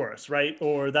Zalatoris, right?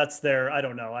 Or that's their, I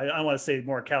don't know. I want to say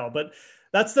Morikawa, but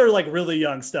that's their like really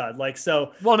young stud. Like,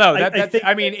 so. Well, no,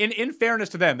 I mean, in fairness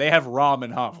to them, they have Rahm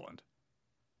and Hovland.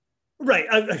 Right.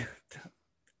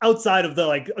 Outside of the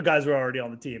like guys who are already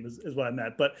on the team is what I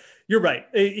meant, but you're right.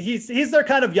 He's their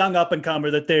kind of young up and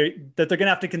comer that they're going to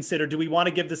have to consider. Do we want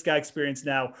to give this guy experience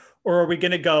now, or are we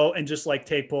going to go and just like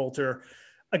take Poulter,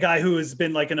 a guy who has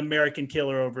been like an American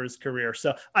killer over his career?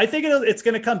 So I think it's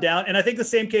going to come down. And I think the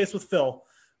same case with Phil.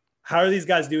 How are these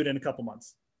guys doing in a couple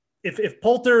months? if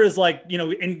Poulter is like,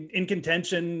 in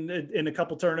contention in a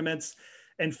couple tournaments,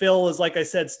 and Phil is, like I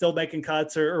said, still making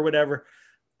cuts or whatever,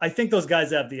 I think those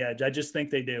guys have the edge. I just think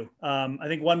they do. I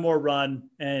think one more run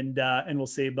and we'll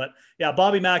see. But yeah,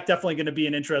 Bobby Mack definitely going to be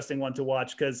an interesting one to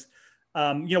watch because,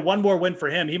 one more win for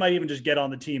him, he might even just get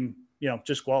on the team,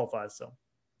 just qualifies. So.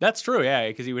 That's true, yeah,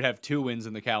 because he would have 2 wins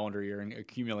in the calendar year and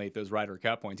accumulate those Ryder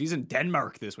Cup points. He's in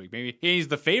Denmark this week. Maybe he's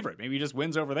the favorite. Maybe he just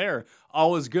wins over there.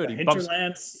 All is good. He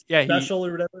bumps, special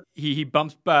or whatever. He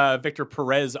bumps Victor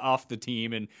Perez off the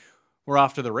team, and we're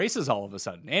off to the races all of a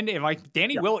sudden. And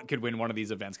Danny Willett could win one of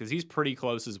these events because he's pretty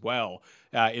close as well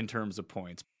in terms of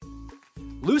points.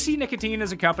 Lucy Nicotine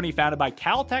is a company founded by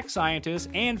Caltech scientists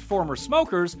and former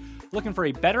smokers looking for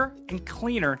a better and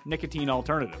cleaner nicotine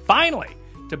alternative. Finally,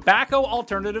 tobacco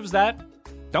alternatives that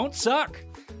don't suck.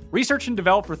 Research and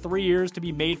developed for 3 years to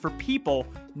be made for people,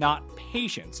 not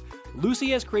patients.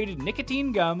 Lucy has created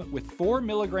nicotine gum with 4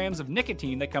 milligrams of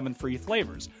nicotine that come in 3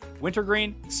 flavors: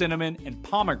 wintergreen, cinnamon, and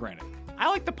pomegranate. I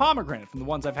like the pomegranate from the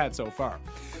ones I've had so far.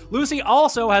 Lucy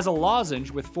also has a lozenge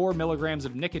with 4 milligrams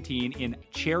of nicotine in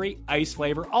cherry ice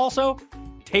flavor. Also,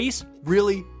 tastes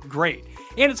really great.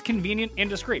 And it's convenient and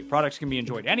discreet. Products can be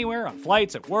enjoyed anywhere, on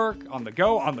flights, at work, on the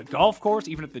go, on the golf course,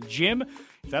 even at the gym.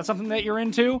 If that's something that you're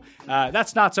into,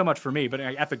 that's not so much for me. But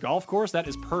at the golf course, that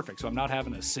is perfect. So I'm not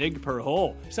having a cig per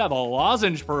hole. Just have a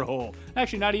lozenge per hole.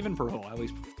 Actually, not even per hole, at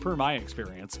least per my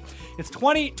experience. It's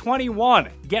 2021.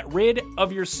 Get rid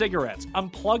of your cigarettes.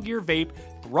 Unplug your vape,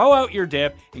 throw out your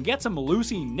dip, and get some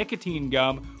Lucy nicotine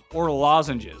gum or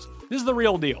lozenges. This is the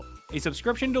real deal. A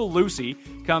subscription to Lucy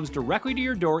comes directly to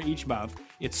your door each month.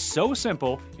 It's so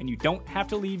simple, and you don't have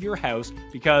to leave your house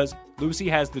because Lucy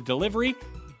has the delivery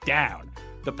down.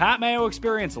 The Pat Mayo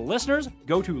Experience listeners,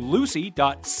 go to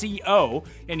lucy.co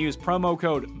and use promo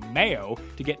code MAYO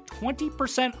to get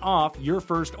 20% off your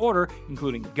first order,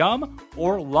 including gum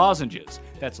or lozenges.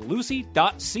 That's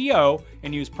lucy.co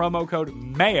and use promo code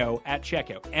MAYO at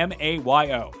checkout,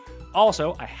 MAYO.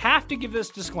 Also, I have to give this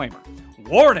disclaimer.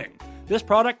 Warning! This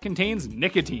product contains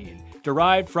nicotine,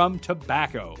 derived from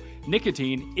tobacco.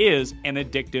 Nicotine is an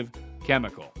addictive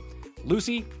chemical.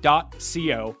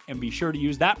 Lucy.co, and be sure to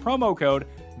use that promo code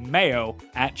MAYO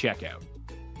at checkout.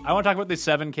 I want to talk about the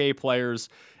 7K players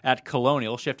at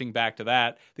Colonial, shifting back to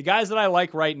that. The guys that I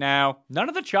like right now, none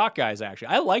of the chalk guys, actually.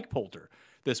 I like Poulter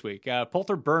this week.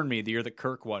 Poulter burned me the year that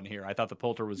Kirk won here. I thought the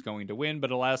Poulter was going to win,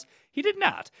 but alas, he did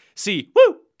not.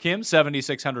 Kim,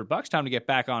 $7,600. Time to get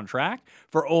back on track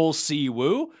for old Si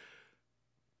Woo.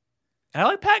 And I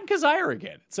like Patton Kizzire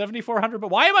again, $7,400. But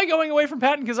why am I going away from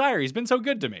Patton Kizzire? He's been so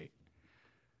good to me.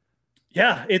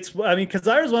 Yeah,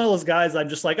 Kizzire is one of those guys I'm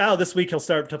just like, this week he'll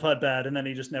start to putt bad, and then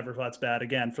he just never putts bad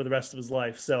again for the rest of his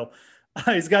life. So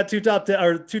he's got two top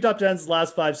tens his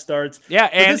last 5 starts.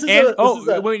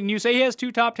 Yeah, when you say he has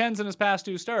 2 top tens in his past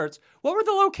 2 starts, what were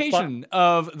the location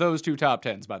of those 2 top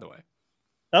tens, by the way?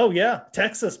 Oh yeah,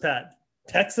 Texas, Pat.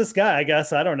 Texas guy, I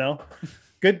guess. I don't know.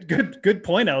 Good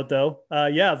point out though.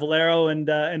 Valero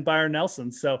and Byron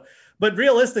Nelson. So, but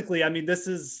realistically, I mean, this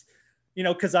is,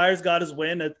 Kazzire's got his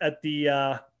win at the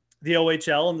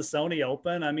OHL and the Sony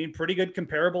Open. I mean, pretty good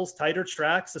comparables, tighter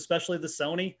tracks, especially the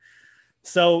Sony.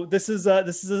 So this is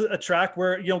a track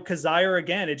where, Kizzire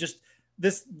again,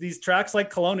 these tracks like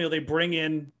Colonial, they bring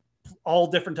in all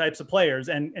different types of players,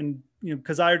 and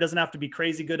Kizzire doesn't have to be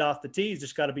crazy good off the tee. He's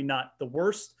just got to be not the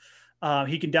worst.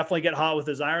 He can definitely get hot with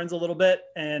his irons a little bit.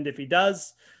 And if he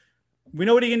does, we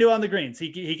know what he can do on the greens.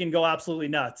 He can go absolutely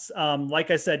nuts. Like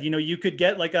I said, you could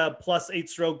get like a +8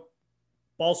 stroke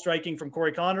ball striking from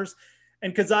Corey Connors,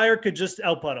 and Kizzire could just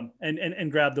output him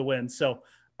and grab the win. So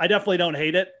I definitely don't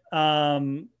hate it.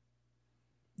 We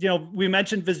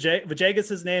mentioned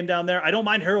Vajegas' name down there. I don't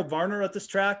mind Harold Varner at this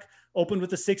track. Opened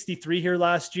with a 63 here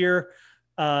last year.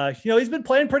 He's been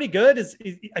playing pretty good. Is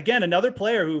again, another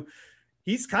player who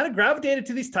he's kind of gravitated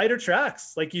to these tighter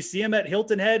tracks. Like you see him at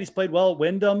Hilton Head. He's played well at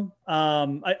Wyndham.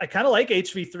 I kind of like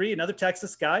HV3, another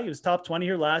Texas guy. He was top 20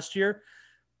 here last year.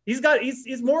 He's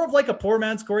more of like a poor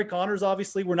man's Corey Connors.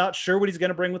 Obviously, we're not sure what he's going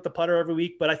to bring with the putter every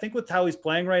week, but I think with how he's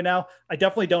playing right now, I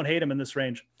definitely don't hate him in this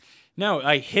range. No,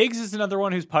 Higgs is another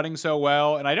one who's putting so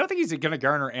well, and I don't think he's going to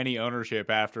garner any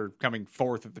ownership after coming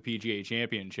 4th at the PGA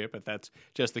Championship, if that's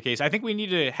just the case. I think we need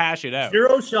to hash it out.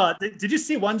 0 shot. Did you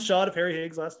see 1 shot of Harry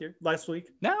Higgs last week?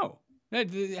 No.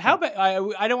 How bad?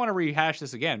 I don't want to rehash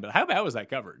this again, but how bad was that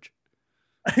coverage?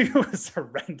 It was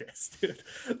horrendous, dude.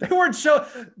 They weren't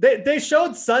they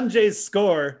showed Sanjay's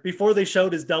score before they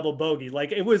showed his double bogey.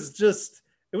 Like it was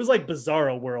like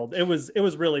bizarro world. It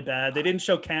was really bad. They didn't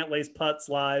show Cantlay's putts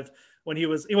live. when he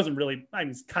wasn't really, I mean,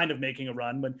 he's kind of making a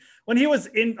run when he was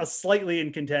slightly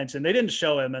in contention. They didn't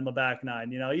show him in the back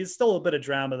nine. He's still a bit of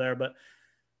drama there, but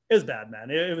it was bad, man.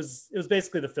 It was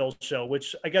basically the Phil show,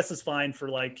 which I guess is fine for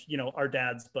our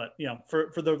dads, but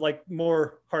for the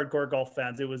more hardcore golf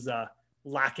fans, it was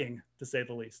lacking, to say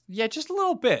the least. Yeah, just a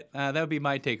little bit. That would be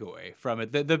my takeaway from it.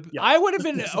 I would have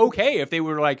been okay if they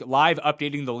were live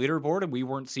updating the leaderboard and we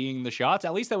weren't seeing the shots.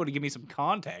 At least that would have given me some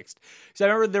context. Because I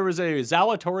remember there was a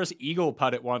Zalatoris eagle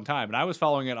putt at one time, and I was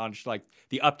following it on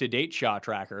the up-to-date shot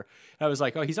tracker. And I was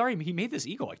like, oh, he made this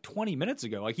eagle 20 minutes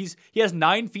ago. He has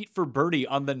 9 feet for birdie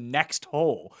on the next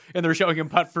hole, and they're showing him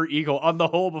putt for eagle on the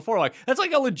hole before. That's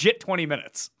a legit 20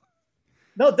 minutes.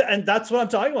 No, and that's what I'm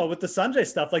talking about with the Sanjay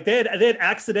stuff. They had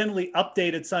accidentally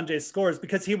updated Sanjay's scores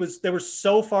because they were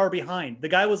so far behind. The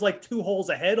guy was 2 holes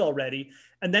ahead already,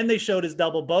 and then they showed his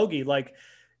double bogey.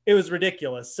 It was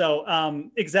ridiculous. So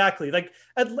exactly,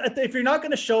 if you're not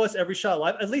going to show us every shot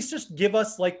live, at least just give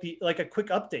us a quick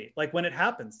update, when it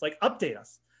happens. Update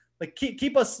us.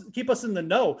 Keep us in the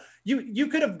know. You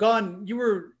could have gone.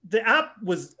 The app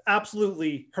was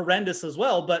absolutely horrendous as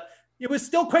well, but it was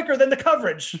still quicker than the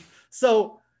coverage.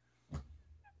 So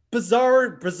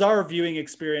bizarre viewing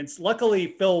experience.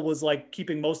 Luckily, Phil was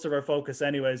keeping most of our focus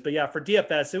anyways. But yeah, for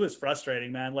DFS, it was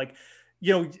frustrating, man.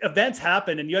 Events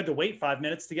happen and you had to wait 5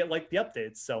 minutes to get the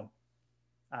updates. So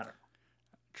I don't know.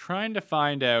 Trying to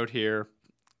find out here.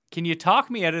 Can you talk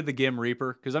me out of the Gim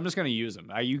Reaper? Because I'm just going to use him.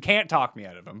 You can't talk me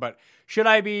out of him. But should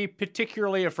I be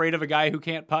particularly afraid of a guy who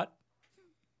can't putt?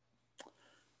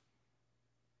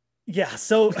 Yeah.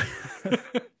 So.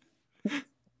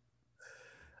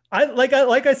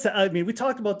 I said, I mean, we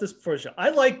talked about this before the show. I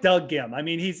like Doug Gim. I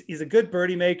mean, he's a good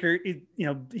birdie maker. He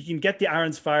can get the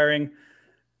irons firing.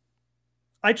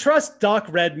 I trust Doc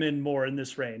Redman more in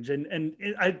this range. And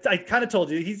I kind of told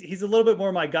you, he's a little bit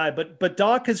more my guy, but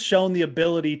Doc has shown the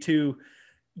ability to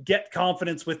get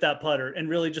confidence with that putter and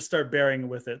really just start bearing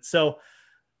with it. So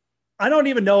I don't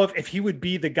even know if he would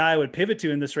be the guy I would pivot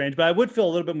to in this range, but I would feel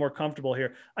a little bit more comfortable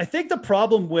here. I think the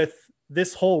problem with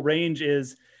this whole range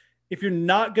is, if you're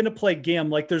not going to play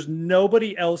Gim, there's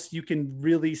nobody else you can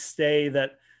really stay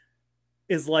that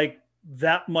is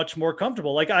that much more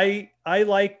comfortable. I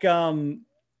kind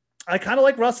of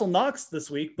like Russell Knox this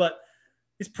week, but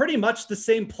he's pretty much the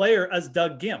same player as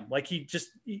Doug Gim.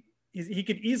 He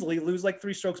could easily lose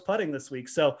 3 strokes putting this week.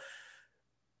 So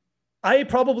I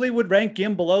probably would rank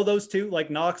Gim below those two,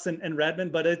 Knox and Redman,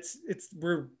 but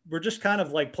we're just kind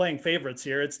of playing favorites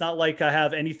here. It's not like I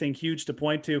have anything huge to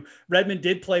point to. Redman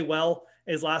did play well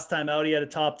his last time out. He had a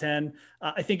top 10.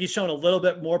 I think he's shown a little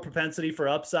bit more propensity for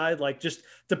upside, just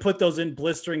to put those in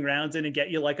blistering rounds in and get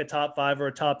you a top 5 or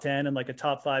a top 10 and a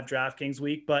top 5 DraftKings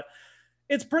week. But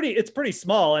it's pretty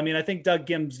small. I mean, I think Doug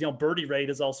Gim's, birdie rate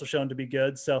is also shown to be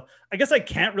good. So I guess I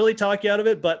can't really talk you out of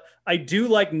it, but I do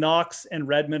like Knox and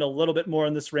Redman a little bit more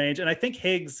in this range. And I think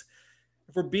Higgs,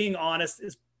 if we're being honest,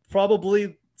 is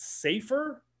probably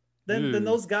safer than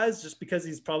those guys, just because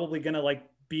he's probably going to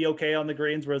be okay on the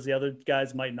greens, whereas the other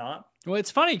guys might not. Well,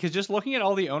 it's funny because just looking at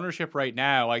all the ownership right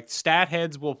now, stat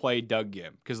heads will play Doug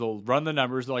Gim because they'll run the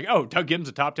numbers. They're oh, Doug Gim's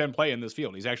a top 10 play in this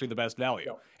field. He's actually the best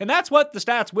value. And that's what the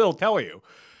stats will tell you.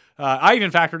 I even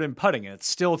factored in putting, and it's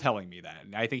still telling me that.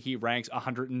 And I think he ranks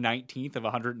 119th of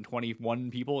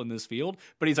 121 people in this field,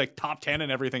 but he's top 10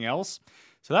 in everything else.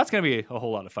 So that's going to be a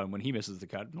whole lot of fun when he misses the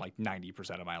cut in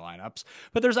 90% of my lineups.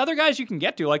 But there's other guys you can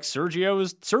get to,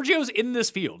 Sergio's in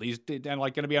this field. He's going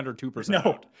to be under 2%.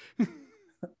 No.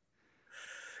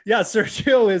 Yeah,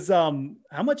 Sergio is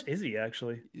how much is he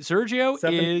actually? Sergio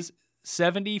is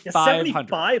 7,500.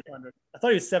 7,500. I thought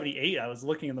he was 78. I was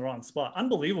looking in the wrong spot.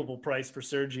 Unbelievable price for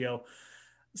Sergio.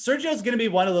 Sergio's going to be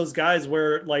one of those guys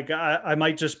where I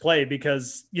might just play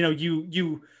because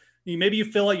you maybe you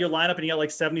fill out your lineup and you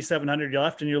got 7,700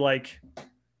 left and you're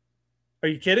are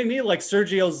you kidding me?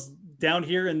 Sergio's down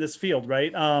here in this field,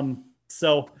 right?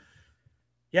 So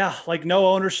yeah, no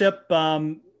ownership.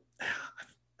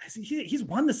 He's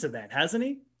won this event, hasn't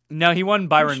he? No, he won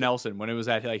Byron Nelson when it was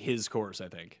at his course, I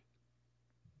think.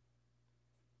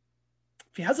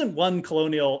 If he hasn't won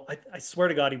Colonial, I swear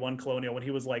to God, he won Colonial when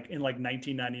he was in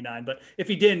 1999. But if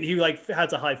he didn't, he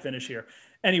has a high finish here.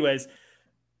 Anyways,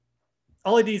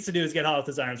 all he needs to do is get hot with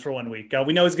his irons for 1 week.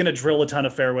 We know he's going to drill a ton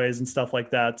of fairways and stuff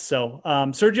like that. So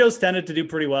Sergio's tended to do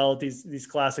pretty well at these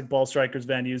classic ball strikers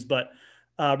venues, but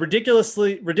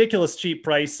ridiculous cheap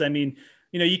price. I mean,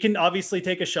 you can obviously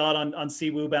take a shot on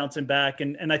Siwoo bouncing back.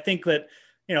 And I think that,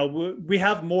 we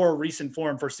have more recent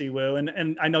form for Siwoo.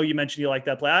 And I know you mentioned you like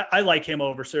that play. I like him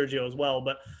over Sergio as well,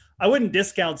 but I wouldn't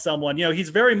discount someone. He's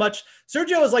very much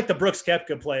Sergio is like the Brooks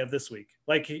Koepka play of this week.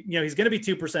 Like, he's going to be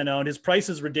 2% owned. His price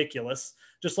is ridiculous,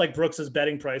 just like Brooks's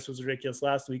betting price was ridiculous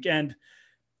last week. And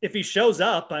if he shows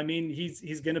up, I mean,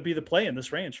 he's going to be the play in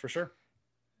this range for sure.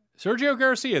 Sergio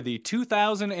Garcia, the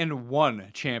 2001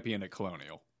 champion at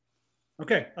Colonial.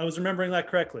 Okay, I was remembering that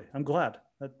correctly. I'm glad.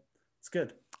 That's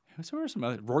good. So are some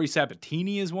other? Rory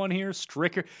Sabatini is one here.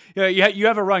 Stricker. Yeah, you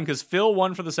have a run because Phil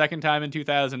won for the second time in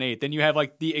 2008. Then you have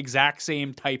like the exact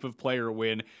same type of player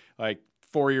win like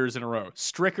 4 years in a row.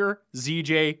 Stricker,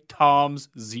 ZJ, Toms,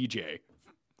 ZJ.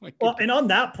 Well, and on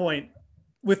that point,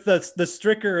 with the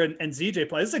Stricker and ZJ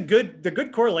play, the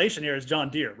good correlation here is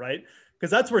John Deere, right? Because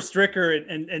that's where Stricker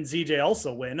and ZJ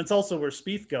also win. It's also where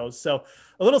Spieth goes. So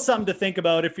a little something to think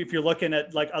about if you're looking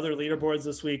at like other leaderboards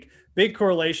this week. Big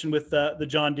correlation with the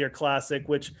John Deere Classic,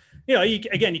 which, you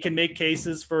can make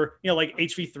cases for, like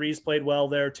HV3's played well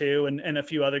there too, and a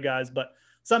few other guys. But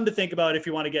something to think about if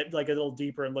you want to get like a little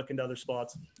deeper and look into other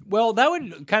spots. Well, that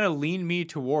would kind of lean me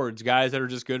towards guys that are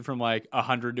just good from like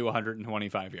 100 to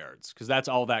 125 yards, because that's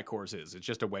all that course is. It's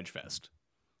just a wedge fest.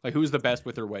 Like, who's the best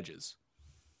with their wedges?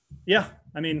 Yeah,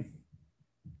 I mean,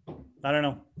 I don't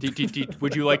know.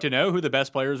 Would you like to know who the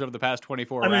best players over the past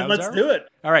 24 rounds are? Let's do it.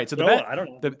 All right, so I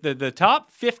don't know. The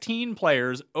top 15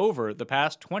 players over the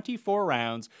past 24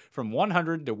 rounds from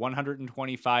 100 to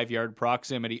 125 yard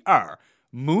proximity are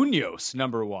Munoz,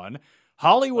 number 1,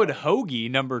 Hollywood Hoagie,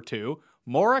 number 2,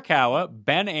 Morikawa,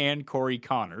 Ben and Corey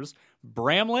Connors,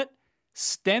 Bramlett,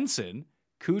 Stenson,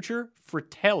 Kuchar,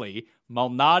 Fratelli,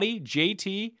 Malnati,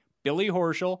 JT, Billy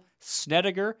Horschel,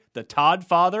 Snedeker, the Todd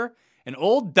father, and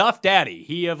old Duff Daddy.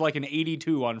 He have like an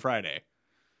 82 on Friday.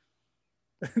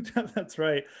 That's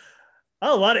right.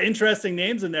 Oh, a lot of interesting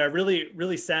names in there. Really,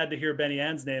 really sad to hear Benny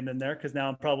Ann's name in there, because now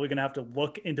I'm probably going to have to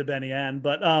look into Benny Ann.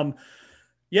 But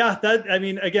yeah,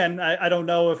 again, I don't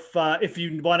know if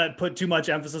you want to put too much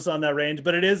emphasis on that range,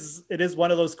 but it is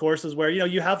one of those courses where,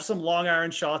 you have some long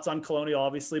iron shots on Colonial,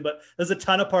 obviously, but there's a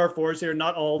ton of par fours here.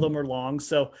 Not all of them are long.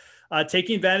 So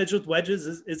taking advantage with wedges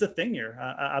is a thing here.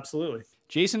 Absolutely.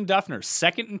 Jason Duffner,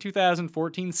 second in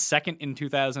 2014, second in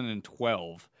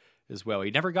 2012 as well. He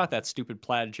never got that stupid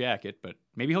plaid jacket, but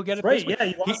maybe he'll get it. Right, yeah,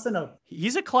 he lost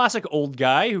He's a classic old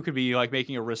guy who could be like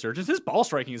making a resurgence. His ball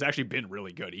striking has actually been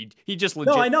really good. He just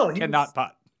legit cannot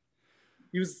putt.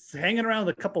 He was hanging around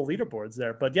a couple leaderboards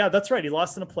there, but yeah, that's right. He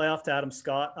lost in a playoff to Adam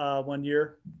Scott 1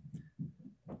 year.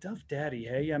 Duff Daddy,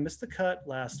 hey, yeah, missed the cut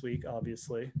last week,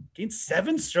 obviously. Gained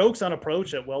 7 strokes on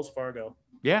approach at Wells Fargo.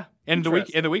 Yeah, and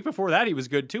the week before that, he was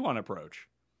good too on approach.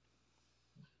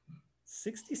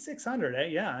 6,600, eh?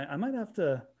 Yeah, I might have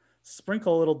to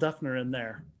sprinkle a little Duffner in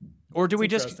there. Or do we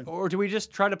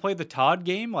just try to play the Todd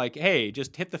game? Like, hey,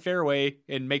 just hit the fairway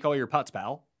and make all your putts,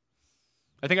 pal.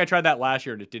 I think I tried that last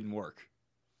year and it didn't work.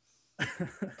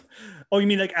 Oh, you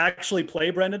mean like actually play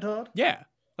Brendan Todd? Yeah.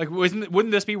 Like,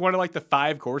 wouldn't this be one of like the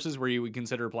 5 courses where you would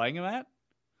consider playing him at?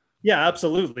 Yeah,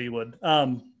 absolutely would.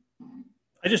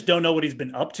 I just don't know what he's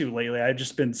been up to lately. I've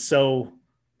just been so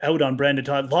out on Brendan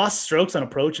Todd. Lost strokes on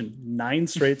approach in 9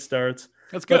 straight starts.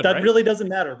 That's good. But that right? really doesn't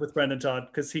matter with Brendan Todd,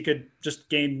 because he could just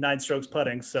gain 9 strokes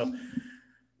putting. So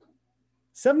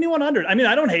 7,100. I mean,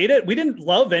 I don't hate it. We didn't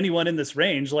love anyone in this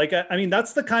range. Like, I mean,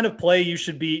 that's the kind of play you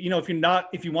should be,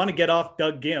 if you want to get off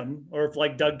Doug Gim, or if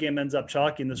like Doug Gim ends up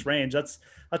chalking this range, that's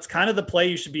kind of the play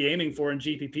you should be aiming for in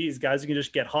GPPs, guys who can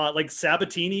just get hot. Like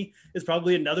Sabatini is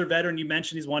probably another veteran. You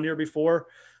mentioned he's won here before.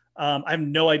 I have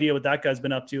no idea what that guy's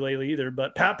been up to lately either,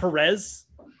 but Pat Perez,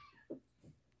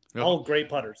 all great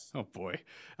putters. Oh boy.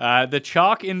 The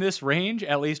chalk in this range,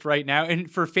 at least right now, and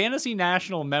for Fantasy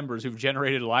National members who've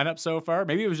generated a lineup so far,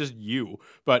 maybe it was just you,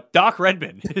 but Doc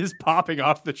Redman is popping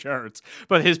off the charts,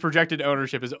 but his projected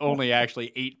ownership is only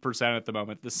actually 8% at the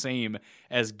moment, the same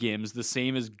as Gims, the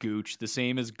same as Gooch, the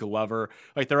same as Glover.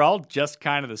 Like, they're all just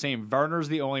kind of the same. Varner's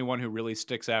the only one who really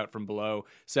sticks out from below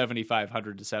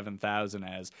 7,500 to 7,000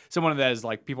 as someone that is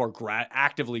like people are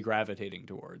actively gravitating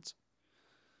towards.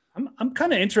 I'm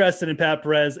kind of interested in Pat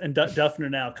Perez and Duffner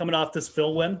now, coming off this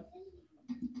Phil win.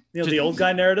 The old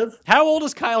guy narrative. How old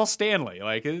is Kyle Stanley?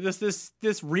 Like,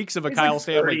 this reeks of a Kyle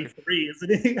Stanley. 33,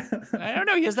 isn't he? I don't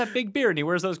know. He has that big beard and he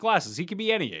wears those glasses. He could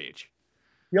be any age.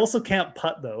 He also can't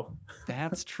putt, though.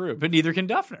 That's true, but neither can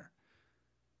Duffner.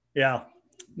 Yeah.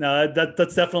 No,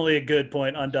 that's definitely a good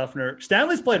point on Duffner.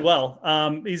 Stanley's played well.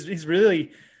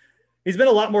 He's been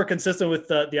a lot more consistent with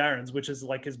the irons, which is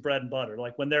like his bread and butter.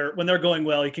 Like when they're going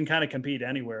well, he can kind of compete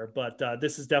anywhere. But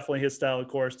this is definitely his style of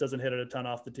course. Doesn't hit it a ton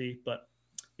off the tee. But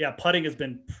yeah, putting has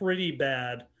been pretty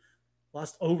bad.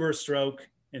 Lost over a stroke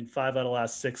in 5 out of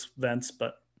last 6 events,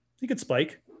 but he could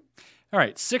spike. All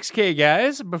right, 6K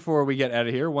guys, before we get out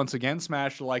of here, once again,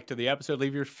 smash the like to the episode.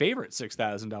 Leave your favorite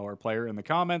 $6,000 player in the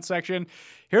comments section.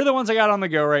 Here are the ones I got on the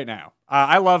go right now.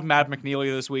 I love Matt McNeely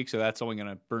this week, so that's only going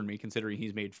to burn me considering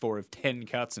he's made 4 of 10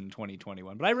 cuts in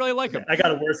 2021. But I really like him. I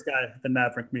got a worse guy than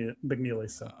Matt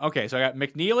McNeely. So okay, so I got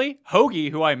McNeely,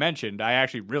 Hoagie, who I mentioned. I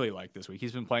actually really like this week.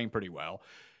 He's been playing pretty well.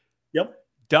 Yep.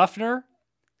 Duffner,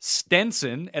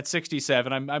 Stenson at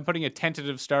 67. I'm putting a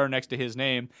tentative star next to his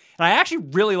name. And I actually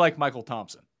really like Michael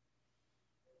Thompson.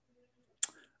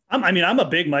 I'm a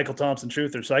big Michael Thompson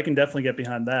truther, so I can definitely get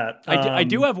behind that. I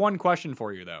do have one question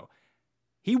for you, though.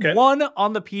 He won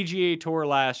on the PGA Tour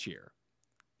last year.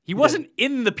 He wasn't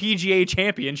in the PGA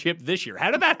Championship this year. How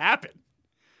did that happen?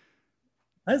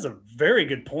 That is a very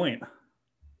good point.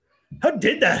 How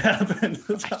did that happen?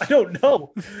 I don't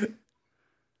know.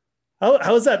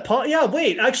 How is that? Yeah,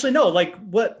 wait, actually, no. Like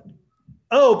what?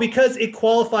 Oh, because it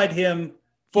qualified him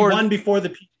for one before the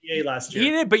PGA last year. He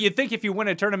did, but you'd think if you win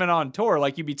a tournament on tour,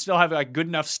 like you'd still have like good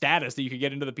enough status that you could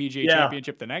get into the PGA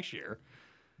Championship the next year.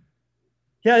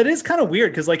 Yeah, it is kind of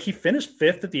weird because like he finished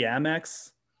 5th at the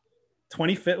Amex,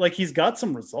 25th. Like he's got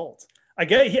some results. I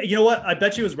get. You know what? I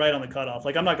bet you was right on the cutoff.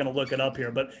 Like I'm not going to look it up here,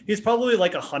 but he's probably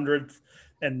like 100th,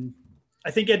 and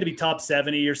I think he had to be top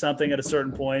 70 or something at a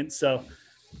certain point. So.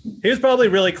 He was probably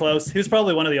really close. He was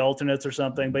probably one of the alternates or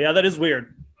something. But yeah, that is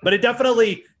weird. But it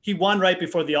definitely, he won right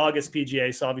before the August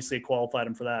PGA, so obviously it qualified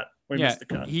him for that. Where he missed the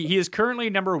cut. He is currently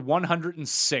number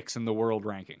 106 in the world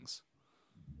rankings.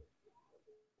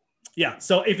 Yeah,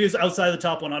 so if he was outside the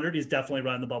top 100, he's definitely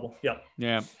running the bubble. Yep.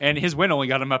 Yeah, and his win only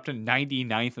got him up to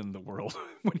 99th in the world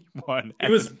when he won. He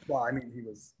was.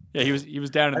 Yeah, he was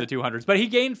down in the 200s, but he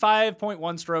gained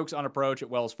 5.1 strokes on approach at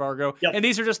Wells Fargo. Yep. And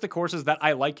these are just the courses that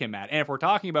I like him at. And if we're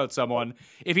talking about someone,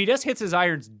 if he just hits his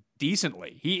irons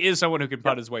decently, he is someone who can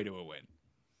putt his way to a win.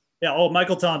 Yeah. Oh,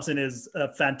 Michael Thompson is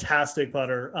a fantastic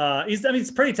putter. He's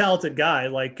a pretty talented guy.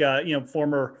 Like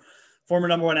former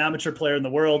number 1 amateur player in the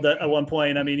world at one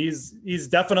point. I mean, he's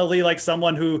definitely like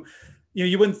someone who,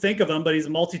 you wouldn't think of him, but he's a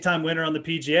multi-time winner on the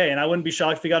PGA. And I wouldn't be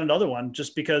shocked if he got another one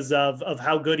just because of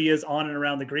how good he is on and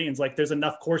around the greens. Like there's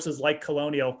enough courses like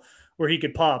Colonial where he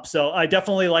could pop. So I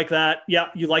definitely like that. Yeah.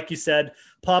 Like you said,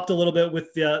 popped a little bit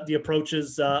with the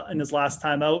approaches in his last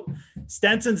time out.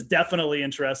 Stenson's definitely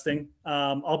interesting.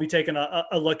 I'll be taking a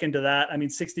look into that. I mean,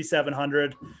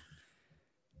 6,700.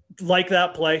 Like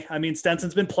that play. I mean,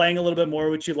 Stenson's been playing a little bit more,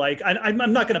 which you like. I'm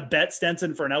not going to bet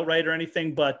Stenson for an outright or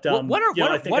anything, but what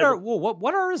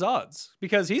are his odds?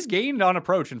 Because he's gained on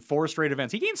approach in 4 straight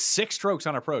events. He gained 6 strokes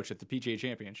on approach at the PGA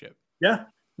Championship. Yeah,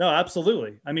 no,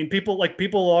 absolutely. I mean, people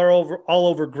are all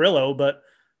over Grillo, but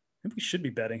maybe we should be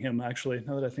betting him actually.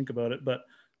 Now that I think about it, but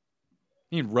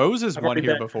I mean, Rose has won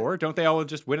here before. Don't they all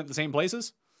just win at the same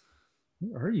places?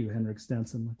 Who are you, Henrik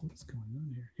Stenson? Like, what's going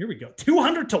on here? Here we go.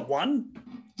 200 to 1.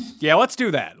 Yeah, let's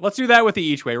do that. Let's do that with the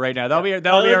each way right now. That'll be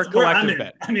our collective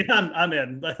bet. I mean, I'm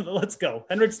in. Let's go.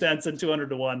 Henrik Stenson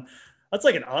 200 to 1. That's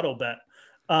like an auto bet.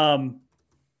 I'm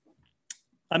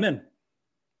in.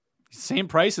 Same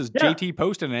price as JT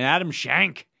Poston and Adam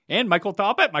Shank and Michael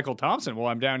Thompson. Well,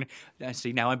 I'm down.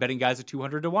 See, now I'm betting guys at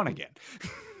 200 to 1 again.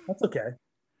 That's okay.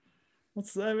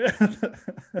 Let's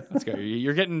go.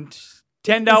 You're getting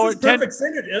 $10. Perfect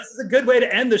synergy. This is a good way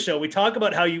to end the show. We talk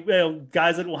about how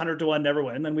guys at 100 to 1 never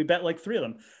win, and then we bet like 3 of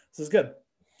them. This is good.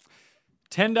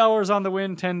 $10 on the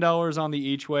win, $10 on the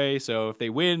each way. So if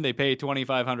they win, they pay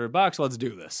 $2,500. Let's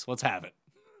do this. Let's have it.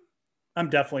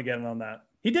 I'm definitely getting on that.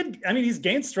 He did. I mean, he's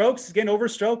gained strokes. He's gained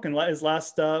overstroke in his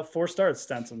last 4 starts,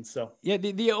 Stenson. So yeah,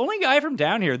 the only guy from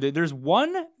down here, there's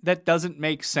one that doesn't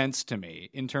make sense to me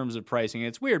in terms of pricing.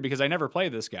 It's weird because I never play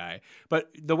this guy,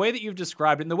 but the way that you've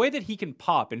described it and the way that he can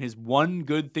pop and his one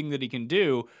good thing that he can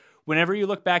do, whenever you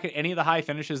look back at any of the high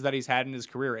finishes that he's had in his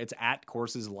career, it's at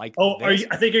courses like this.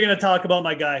 I think you're going to talk about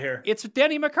my guy here. It's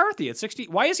Denny McCarthy at 60.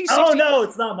 Why is he 60? Oh, no,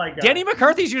 it's not my guy. Denny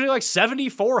McCarthy's usually like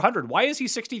 7,400. Why is he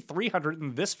 6,300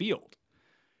 in this field?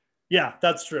 Yeah,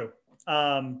 that's true.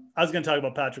 I was going to talk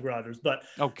about Patrick Rogers, but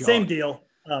same deal.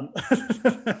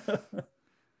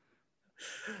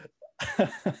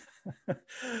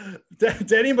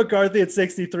 Denny McCarthy at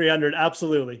 6,300.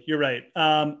 Absolutely. You're right.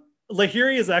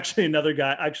 Lahiri is actually another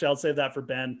guy. Actually, I'll save that for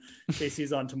Ben in case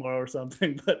he's on tomorrow or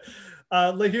something. But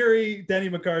Lahiri, Denny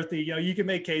McCarthy, you can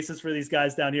make cases for these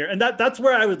guys down here. And that's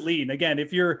where I would lean. Again,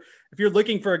 if you're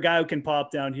looking for a guy who can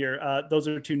pop down here, those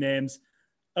are 2 names.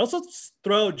 I also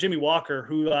throw Jimmy Walker,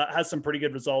 who has some pretty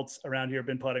good results around here,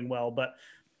 been putting well, but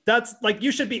that's like, you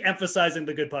should be emphasizing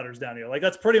the good putters down here. Like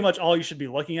that's pretty much all you should be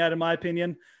looking at, in my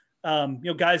opinion.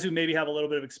 Guys who maybe have a little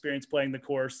bit of experience playing the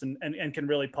course and can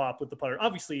really pop with the putter.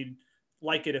 Obviously you'd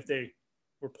like it if they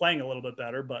were playing a little bit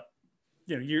better, but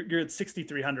you're at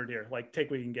 6,300 here. Like,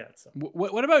 take what you can get. So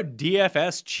What about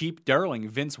DFS cheap darling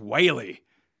Vince Whaley?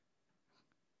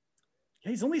 yeah,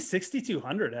 he's only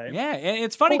 6,200. Eh? Yeah, and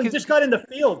it's funny he because just got in the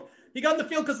field. He got in the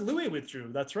field because Louis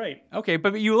withdrew. That's right. okay,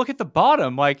 but you look at the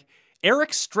bottom, like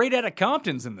Eric straight out of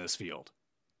Compton's in this field.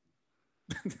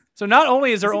 So not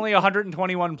only is there only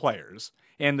 121 players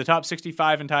and the top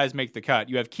 65 in ties make the cut,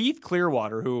 you have Keith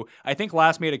Clearwater, who I think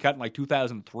last made a cut in like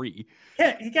 2003.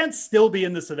 He can't still be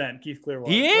in this event, Keith Clearwater.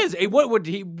 He is.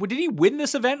 Did he win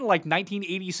this event in like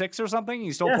 1986 or something?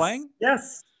 He's still playing?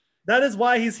 Yes. That is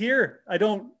why he's here. I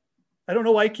don't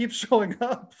know why he keeps showing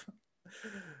up.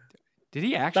 Did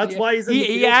he actually? That's why he's in the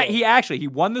field, he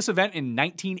won this event in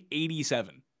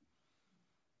 1987.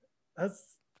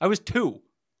 I was 2.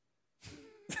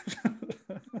 I'm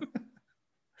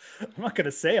not going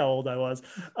to say how old I was.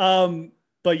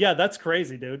 But yeah, that's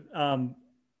crazy, dude. And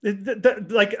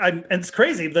it's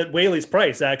crazy that Whaley's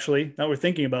price, actually, now we're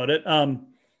thinking about it. I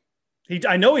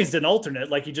know he's an alternate,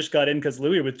 like he just got in because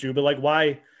Louis withdrew, but like,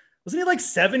 why wasn't he like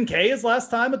 7K his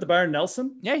last time at the Byron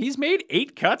Nelson? Yeah, he's made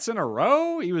 8 cuts in a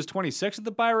row. He was 26 at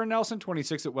the Byron Nelson,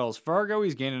 26 at Wells Fargo.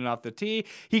 He's gaining off the tee.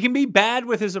 He can be bad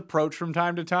with his approach from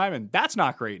time to time, and that's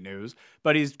not great news.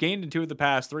 But he's gained in 2 of the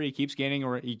past 3. He keeps gaining,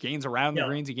 or he gains around the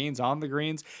greens. He gains on the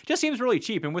greens. Just seems really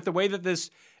cheap. And with the way that this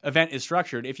event is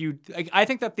structured, I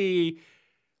think that the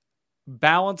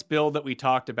balance build that we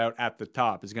talked about at the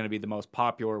top is going to be the most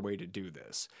popular way to do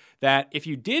this. That if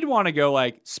you did want to go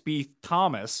like Spieth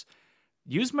Thomas,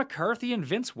 use McCarthy and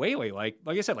Vince Whaley. Like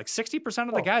I said, like 60%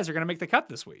 of the guys are going to make the cut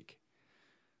this week.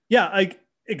 Yeah,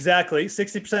 exactly.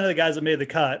 60% of the guys have made the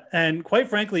cut. And quite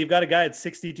frankly, you've got a guy at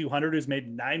 6,200 who's made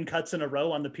 9 cuts in a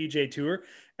row on the PGA Tour.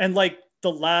 And like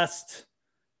the last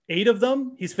 8 of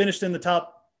them, he's finished in the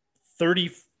top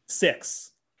 36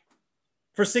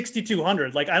 for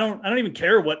 6,200. Like, I don't even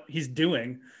care what he's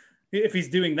doing if he's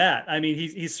doing that. I mean,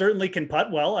 he certainly can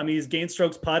putt well. I mean, he's gained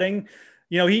strokes putting.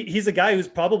 He's a guy who's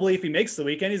probably, if he makes the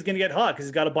weekend, he's going to get hot because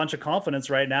he's got a bunch of confidence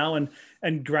right now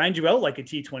and grind you out like a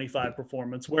T25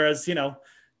 performance. Whereas,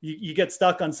 you get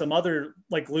stuck on some other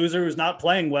like loser who's not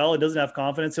playing well and doesn't have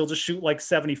confidence. He'll just shoot like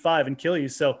 75 and kill you.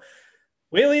 So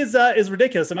Whaley is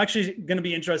ridiculous. I'm actually going to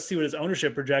be interested to see what his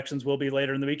ownership projections will be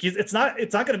later in the week. It's not going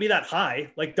to be that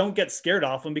high. Like, don't get scared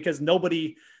off him because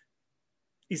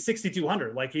he's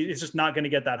 6,200. Like, he's just not going to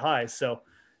get that high. So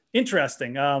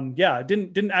interesting. Yeah,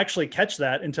 didn't actually catch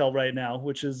that until right now,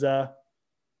 which is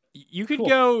you could cool.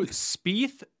 go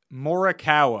Spieth,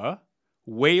 Morikawa,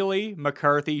 Whaley,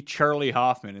 McCarthy, Charlie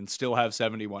Hoffman, and still have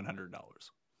 $7,100.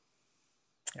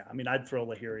 Yeah, I mean, I'd throw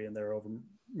Lahiri in there over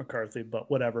McCarthy,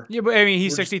 but whatever. Yeah, but I mean,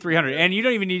 he's 6,300, and you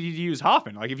don't even need to use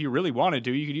Hoffman. Like, if you really wanted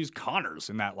to, you could use Connors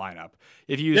in that lineup.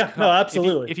 If you use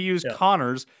absolutely. If you use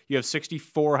Connors, you have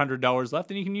 $6,400 left,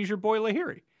 and you can use your boy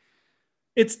Lahiri.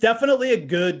 It's definitely a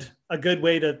good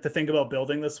way to think about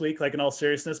building this week, like in all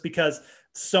seriousness, because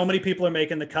so many people are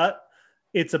making the cut.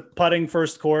 It's a putting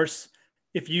first course.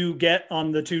 If you get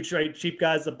on the 2 cheap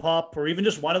guys that pop, or even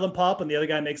just one of them pop and the other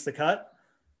guy makes the cut,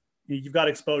 you've got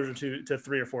exposure to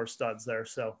 3 or 4 studs there.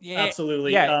 So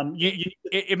absolutely. Yeah.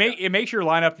 It makes your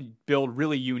lineup build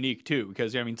really unique too,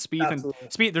 because I mean,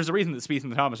 Spieth, there's a reason that Spieth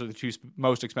and Thomas are the 2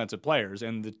 most expensive players,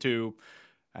 and the 2,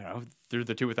 I don't know, they're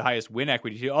the 2 with the highest win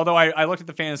equity too. Although I looked at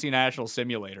the Fantasy National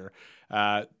Simulator,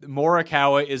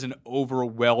 Morikawa is an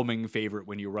overwhelming favorite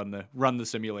when you run the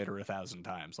simulator 1,000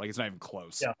 times. Like, it's not even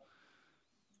close. Yeah.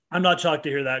 I'm not shocked to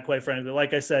hear that, quite frankly.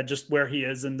 Like I said, just where he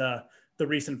is in the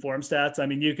recent form stats. I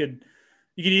mean, you could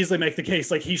easily make the case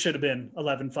like he should have been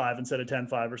 11-5 instead of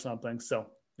 10-5 or something. So,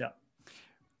 yeah.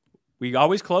 We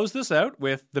always close this out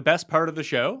with the best part of the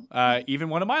show. Even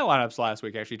one of my lineups last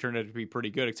week actually turned out to be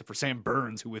pretty good, except for Sam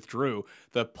Burns, who withdrew.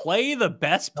 The play the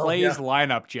best plays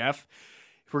lineup, Jeff.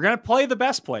 If we're going to play the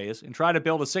best plays and try to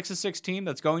build a 6-6 team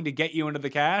that's going to get you into the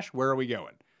cash, where are we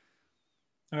going?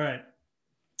 All right.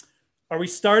 Are we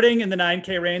starting in the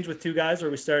 9K range with 2 guys, or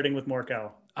are we starting with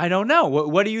Morikawa? I don't know.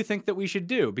 What do you think that we should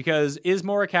do? Because is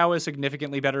Morikawa a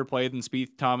significantly better play than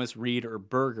Spieth, Thomas, Reed, or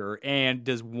Berger? And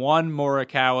does one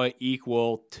Morikawa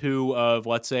equal 2 of,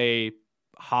 let's say,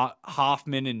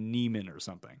 Hoffman and Neiman or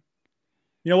something?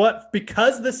 You know what?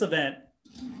 Because this event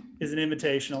is an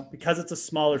invitational, because it's a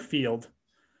smaller field,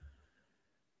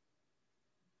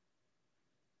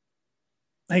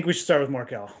 I think we should start with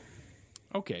Morikawa.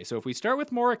 Okay, so if we start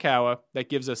with Morikawa, that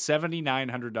gives us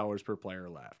 $7,900 per player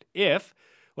left. If,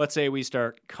 let's say, we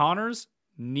start Connors,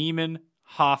 Neiman,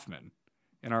 Hoffman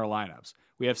in our lineups,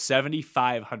 we have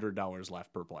 $7,500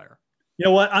 left per player. You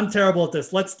know what? I'm terrible at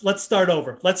this. Let's start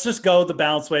over. Let's just go the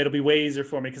balanced way. It'll be way easier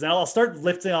for me because I'll start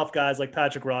lifting off guys like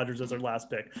Patrick Rogers as our last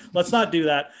pick. Let's not do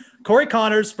that. Corey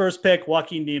Connors, first pick.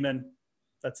 Joaquin Niemann.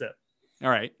 That's it. All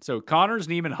right. So Connors,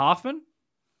 Niemann, Hoffman?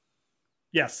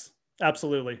 Yes,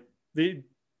 absolutely. You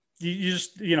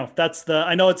just, that's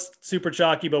I know it's super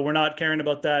chalky, but we're not caring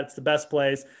about that. It's the best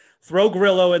plays. Throw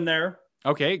Grillo in there.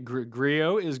 Okay.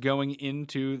 Grillo is going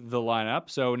into the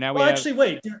lineup. So now actually,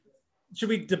 wait. Should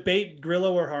we debate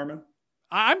Grillo or Harmon?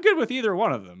 I'm good with either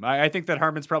one of them. I think that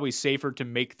Harmon's probably safer to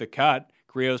make the cut.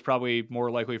 Grillo's probably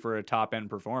more likely for a top-end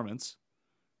performance.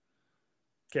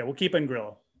 Okay, we'll keep in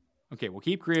Grillo. Okay, we'll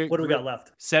keep Grillo. What do we got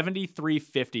left?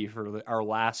 7,350 for our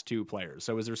last two players.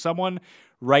 So is there someone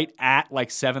right at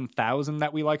like 7,000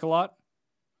 that we like a lot?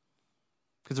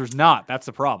 Because there's not. That's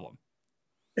the problem.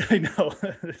 I know.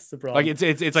 That's the problem. Like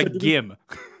it's like Gim.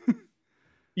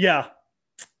 Yeah.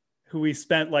 Who we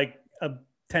spent like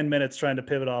 10 minutes trying to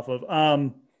pivot off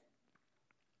of.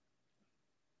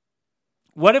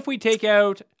 What if we take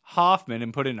out Hoffman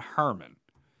and put in Harmon?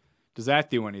 Does that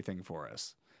do anything for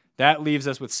us? That leaves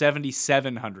us with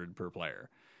 7,700 per player.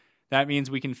 That means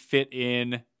we can fit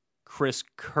in Chris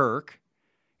Kirk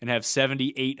and have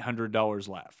 $7,800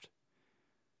 left.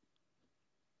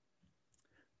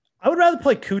 I would rather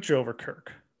play Kuchar over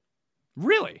Kirk.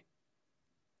 Really?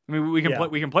 I mean, we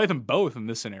can play them both in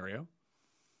this scenario.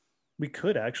 We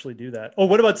could actually do that. Oh,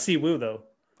 what about Siwoo though?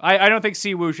 I don't think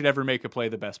Siwoo should ever make a play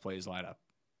the best plays lineup.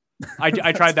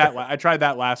 I tried that. I tried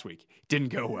that last week. Didn't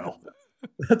go well.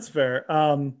 That's fair.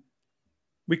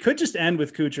 We could just end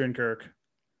with Kuchar and Kirk.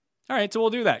 All right, so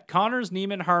we'll do that. Connors,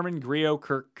 Niemann, Harmon, Grillo,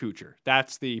 Kirk, Kuchar.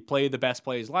 That's the play the best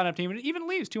plays lineup team. And it even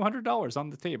leaves $200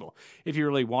 on the table if you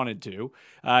really wanted to.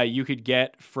 You could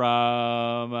get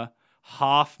from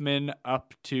Hoffman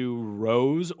up to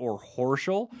Rose or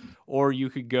Horschel, or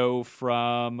you could go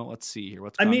from, let's see here.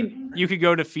 You could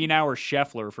go to Finau or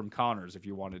Scheffler from Connors if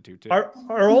you wanted to, too.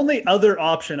 Our only other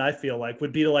option, I feel like,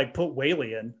 would be to like put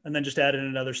Whaley in and then just add in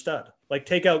another stud. Like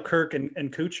take out Kirk and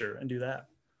Kuchar and do that.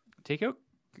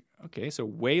 Okay, so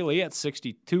Whaley at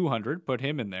 6,200, put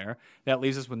him in there. That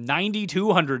leaves us with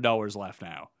 $9,200 left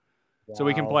now. Wow. So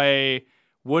we can play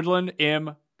Woodland,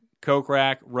 Im,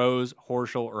 Kokrak, Rose,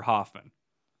 Horschel, or Hoffman.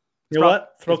 You know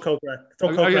what? Throw Kokrak. Throw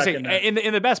Kokrak in there.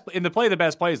 In the play the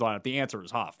best plays lineup, the answer is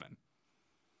Hoffman.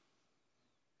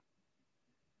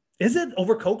 Is it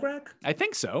over Kokrak? I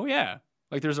think so. Yeah.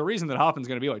 Like there's a reason that Hoffman's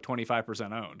going to be like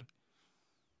 25% owned.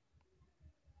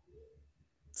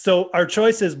 So our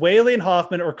choice is Whaley and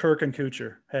Hoffman or Kirk and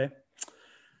Kuchar. Hey,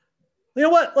 you know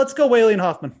what? Let's go Whaley and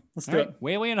Hoffman. Let's do it.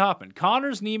 Whaley and Hoffman.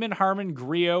 Connors, Niemann, Harmon,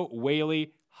 Grillo,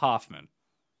 Whaley, Hoffman.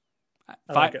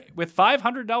 Like it. With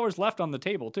 $500 left on the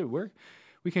table too.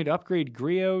 We could upgrade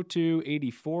Grillo to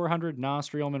 8,400.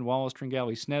 Nostrielman, Wallace,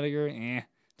 Tringali, Snedeker.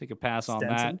 Take a pass on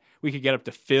that. We could get up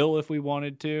to Phil if we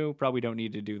wanted to. Probably don't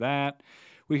need to do that.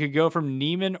 We could go from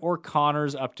Niemann or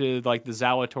Connors up to like the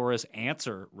Zalatoris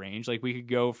Answer range. Like we could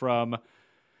go from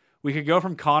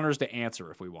Connors to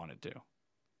Answer if we wanted to.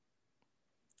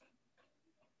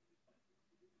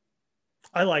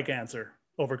 I like Answer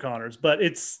over Connors, but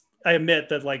I admit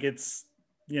that like it's,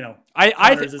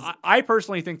 I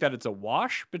personally think that it's a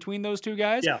wash between those two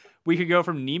guys. Yeah. We could go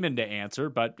from Niemann to Answer,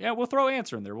 but yeah, we'll throw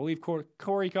Answer in there. We'll leave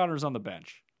Corey Connors on the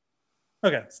bench.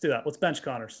 Okay, let's do that. Let's bench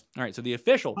Connors. All right, so the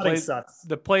official play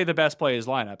the best plays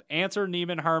lineup. Answer,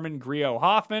 Niemann, Harmon, Grillo,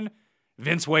 Hoffman,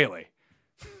 Vince Whaley.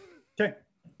 Okay,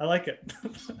 I like it.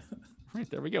 Right,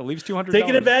 there we go. Leaves $200.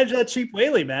 Taking advantage of that cheap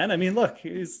Whaley, man. I mean, look,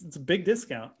 it's a big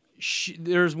discount.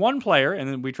 There's one player, and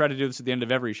then we try to do this at the end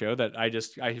of every show, that I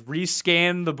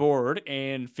rescan the board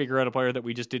and figure out a player that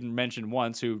we just didn't mention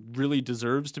once who really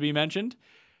deserves to be mentioned.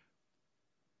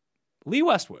 Lee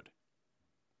Westwood.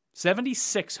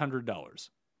 $7,600.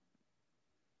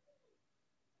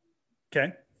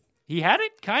 Okay. He had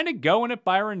it kind of going at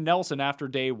Byron Nelson after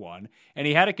day one, and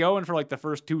he had it going for like the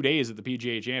first 2 days of the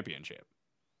PGA Championship.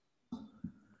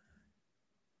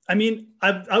 I mean,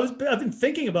 I've been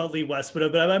thinking about Lee Westwood,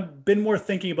 but I've been more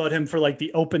thinking about him for like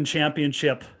the Open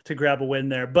Championship to grab a win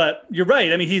there. But you're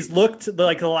right. I mean, he's looked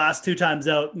like the last 2 times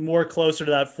out more closer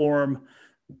to that form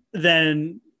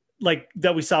than like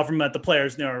that we saw from him at the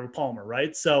Players near Palmer,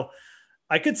 right? So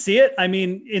I could see it. I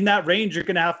mean, in that range, you're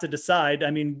going to have to decide. I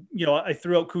mean, I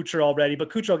threw out Kuchar already, but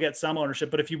Kuchar will get some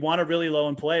ownership. But if you want a really low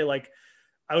in play, like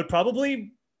I would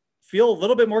probably feel a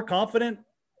little bit more confident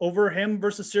over him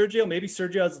versus Sergio. Maybe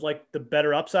Sergio has like the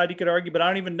better upside, you could argue, but I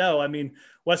don't even know. I mean,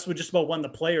 Westwood just about won the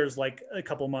Players like a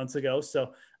couple months ago,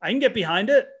 so I can get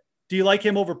behind it. Do you like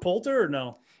him over Poulter or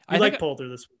no? I like Poulter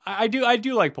this week. I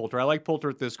do like Poulter. I like Poulter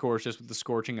at this course just with the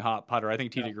scorching hot putter. I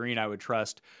think Tita Green I would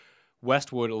trust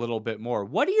Westwood a little bit more.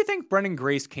 What do you think Brendan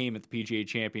Grace came at the PGA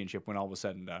Championship when all was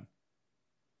said and done?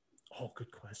 Oh,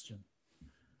 good question.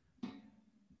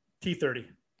 T30.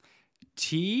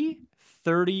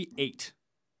 T38.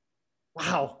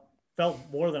 Wow. Felt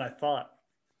more than I thought.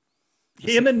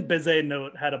 Him and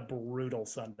Bezuidenhout had a brutal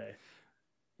Sunday.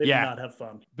 They did not have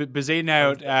fun. But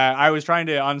Bezuidenhout, I was trying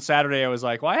to, on Saturday, I was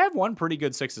like, well, I have one pretty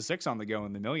good 6-6 on the go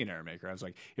in the Millionaire Maker. I was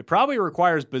like, it probably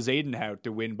requires Bezuidenhout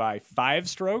to win by 5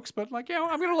 strokes, but like,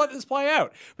 I'm going to let this play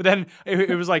out. But then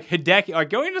it was like Hideki, like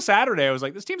going into Saturday, I was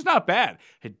like, this team's not bad.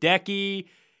 Hideki,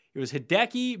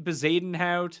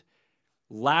 Bezuidenhout,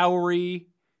 Lowry,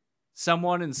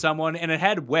 someone, and it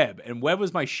had Webb, and Webb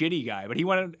was my shitty guy, but he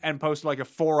went and posted like a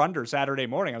 4 under Saturday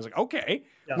morning. I was like, okay,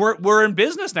 we're in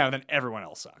business now. And then everyone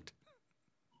else sucked.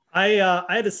 I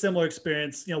had a similar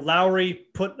experience. Lowry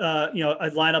put a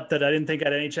lineup that I didn't think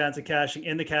had any chance of cashing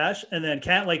in the cash, and then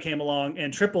Cantlay came along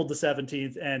and tripled the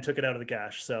 17th and took it out of the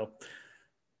cash. So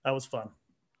that was fun.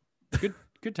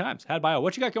 Good times. Had bio.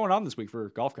 What you got going on this week for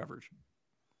golf coverage?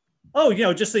 Oh,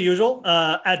 just the usual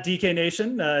at DK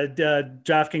Nation,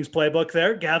 DraftKings playbook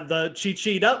there. Have the cheat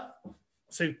sheet up.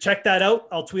 So check that out.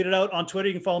 I'll tweet it out on Twitter.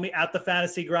 You can follow me at the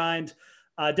Fantasy Grind.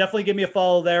 Definitely give me a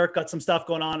follow there. Got some stuff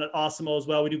going on at Awesemo as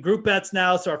well. We do group bets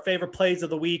now. So our favorite plays of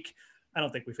the week. I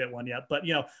don't think we've hit one yet, but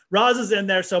Roz is in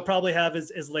there. So I'll probably have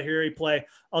his Lahiri play.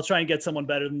 I'll try and get someone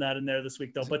better than that in there this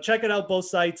week though. But check it out, both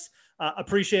sites.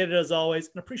 Appreciate it as always.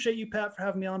 And appreciate you, Pat, for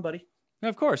having me on, buddy.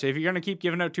 Of course, if you're going to keep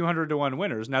giving out 200-1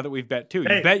 winners, now that we've bet 2,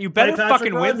 you better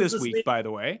fucking win this week, by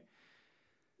the way.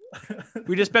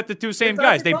 We just bet the 2 same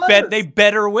guys. They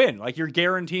better win. Like, you're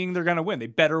guaranteeing they're going to win. They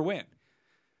better win.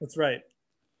 That's right.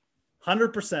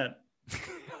 100%.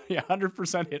 Yeah,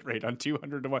 100% hit rate on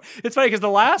 200-1. It's funny because the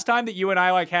last time that you and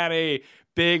I had a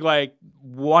big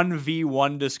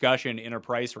 1v1 discussion in a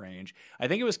price range, I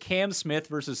think it was Cam Smith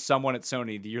versus someone at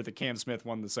Sony the year that Cam Smith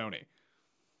won the Sony.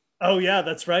 Oh yeah,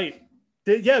 that's right.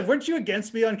 Yeah, weren't you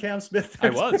against me on Cam Smith? I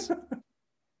was.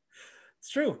 It's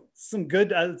true. It's a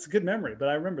good memory, but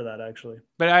I remember that actually.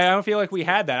 But I don't feel like we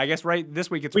had that. I guess right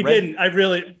this week we didn't. I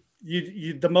really,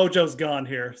 the mojo's gone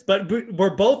here. But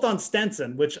we're both on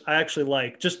Stenson, which I actually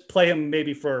like. Just play him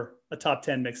maybe for a top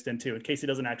 10 mixed in too, in case he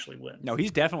doesn't actually win. No,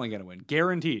 he's definitely going to win.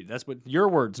 Guaranteed. That's what your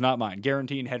words, not mine.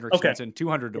 Guaranteed Henrik Stenson,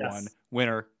 200-1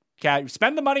 winner.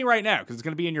 Spend the money right now because it's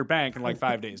going to be in your bank in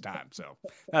 5 days' time. So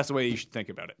that's the way you should think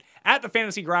about it. At the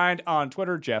Fantasy Grind on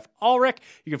Twitter, Jeff Ulrich.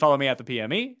 You can follow me at the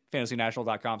PME,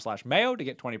 fantasynational.com/Mayo to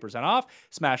get 20% off.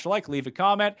 Smash a like, leave a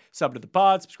comment, sub to the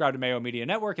pod, subscribe to Mayo Media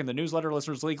Network and the Newsletter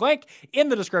Listeners League link in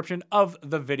the description of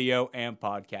the video and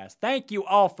podcast. Thank you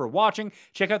all for watching.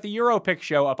 Check out the Europick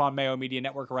show up on Mayo Media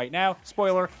Network right now.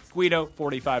 Spoiler, Guido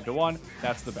 45-1.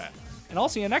 That's the bet. And I'll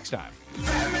see you next time.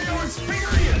 Mayo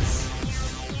Experience!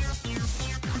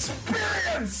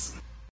 Experience!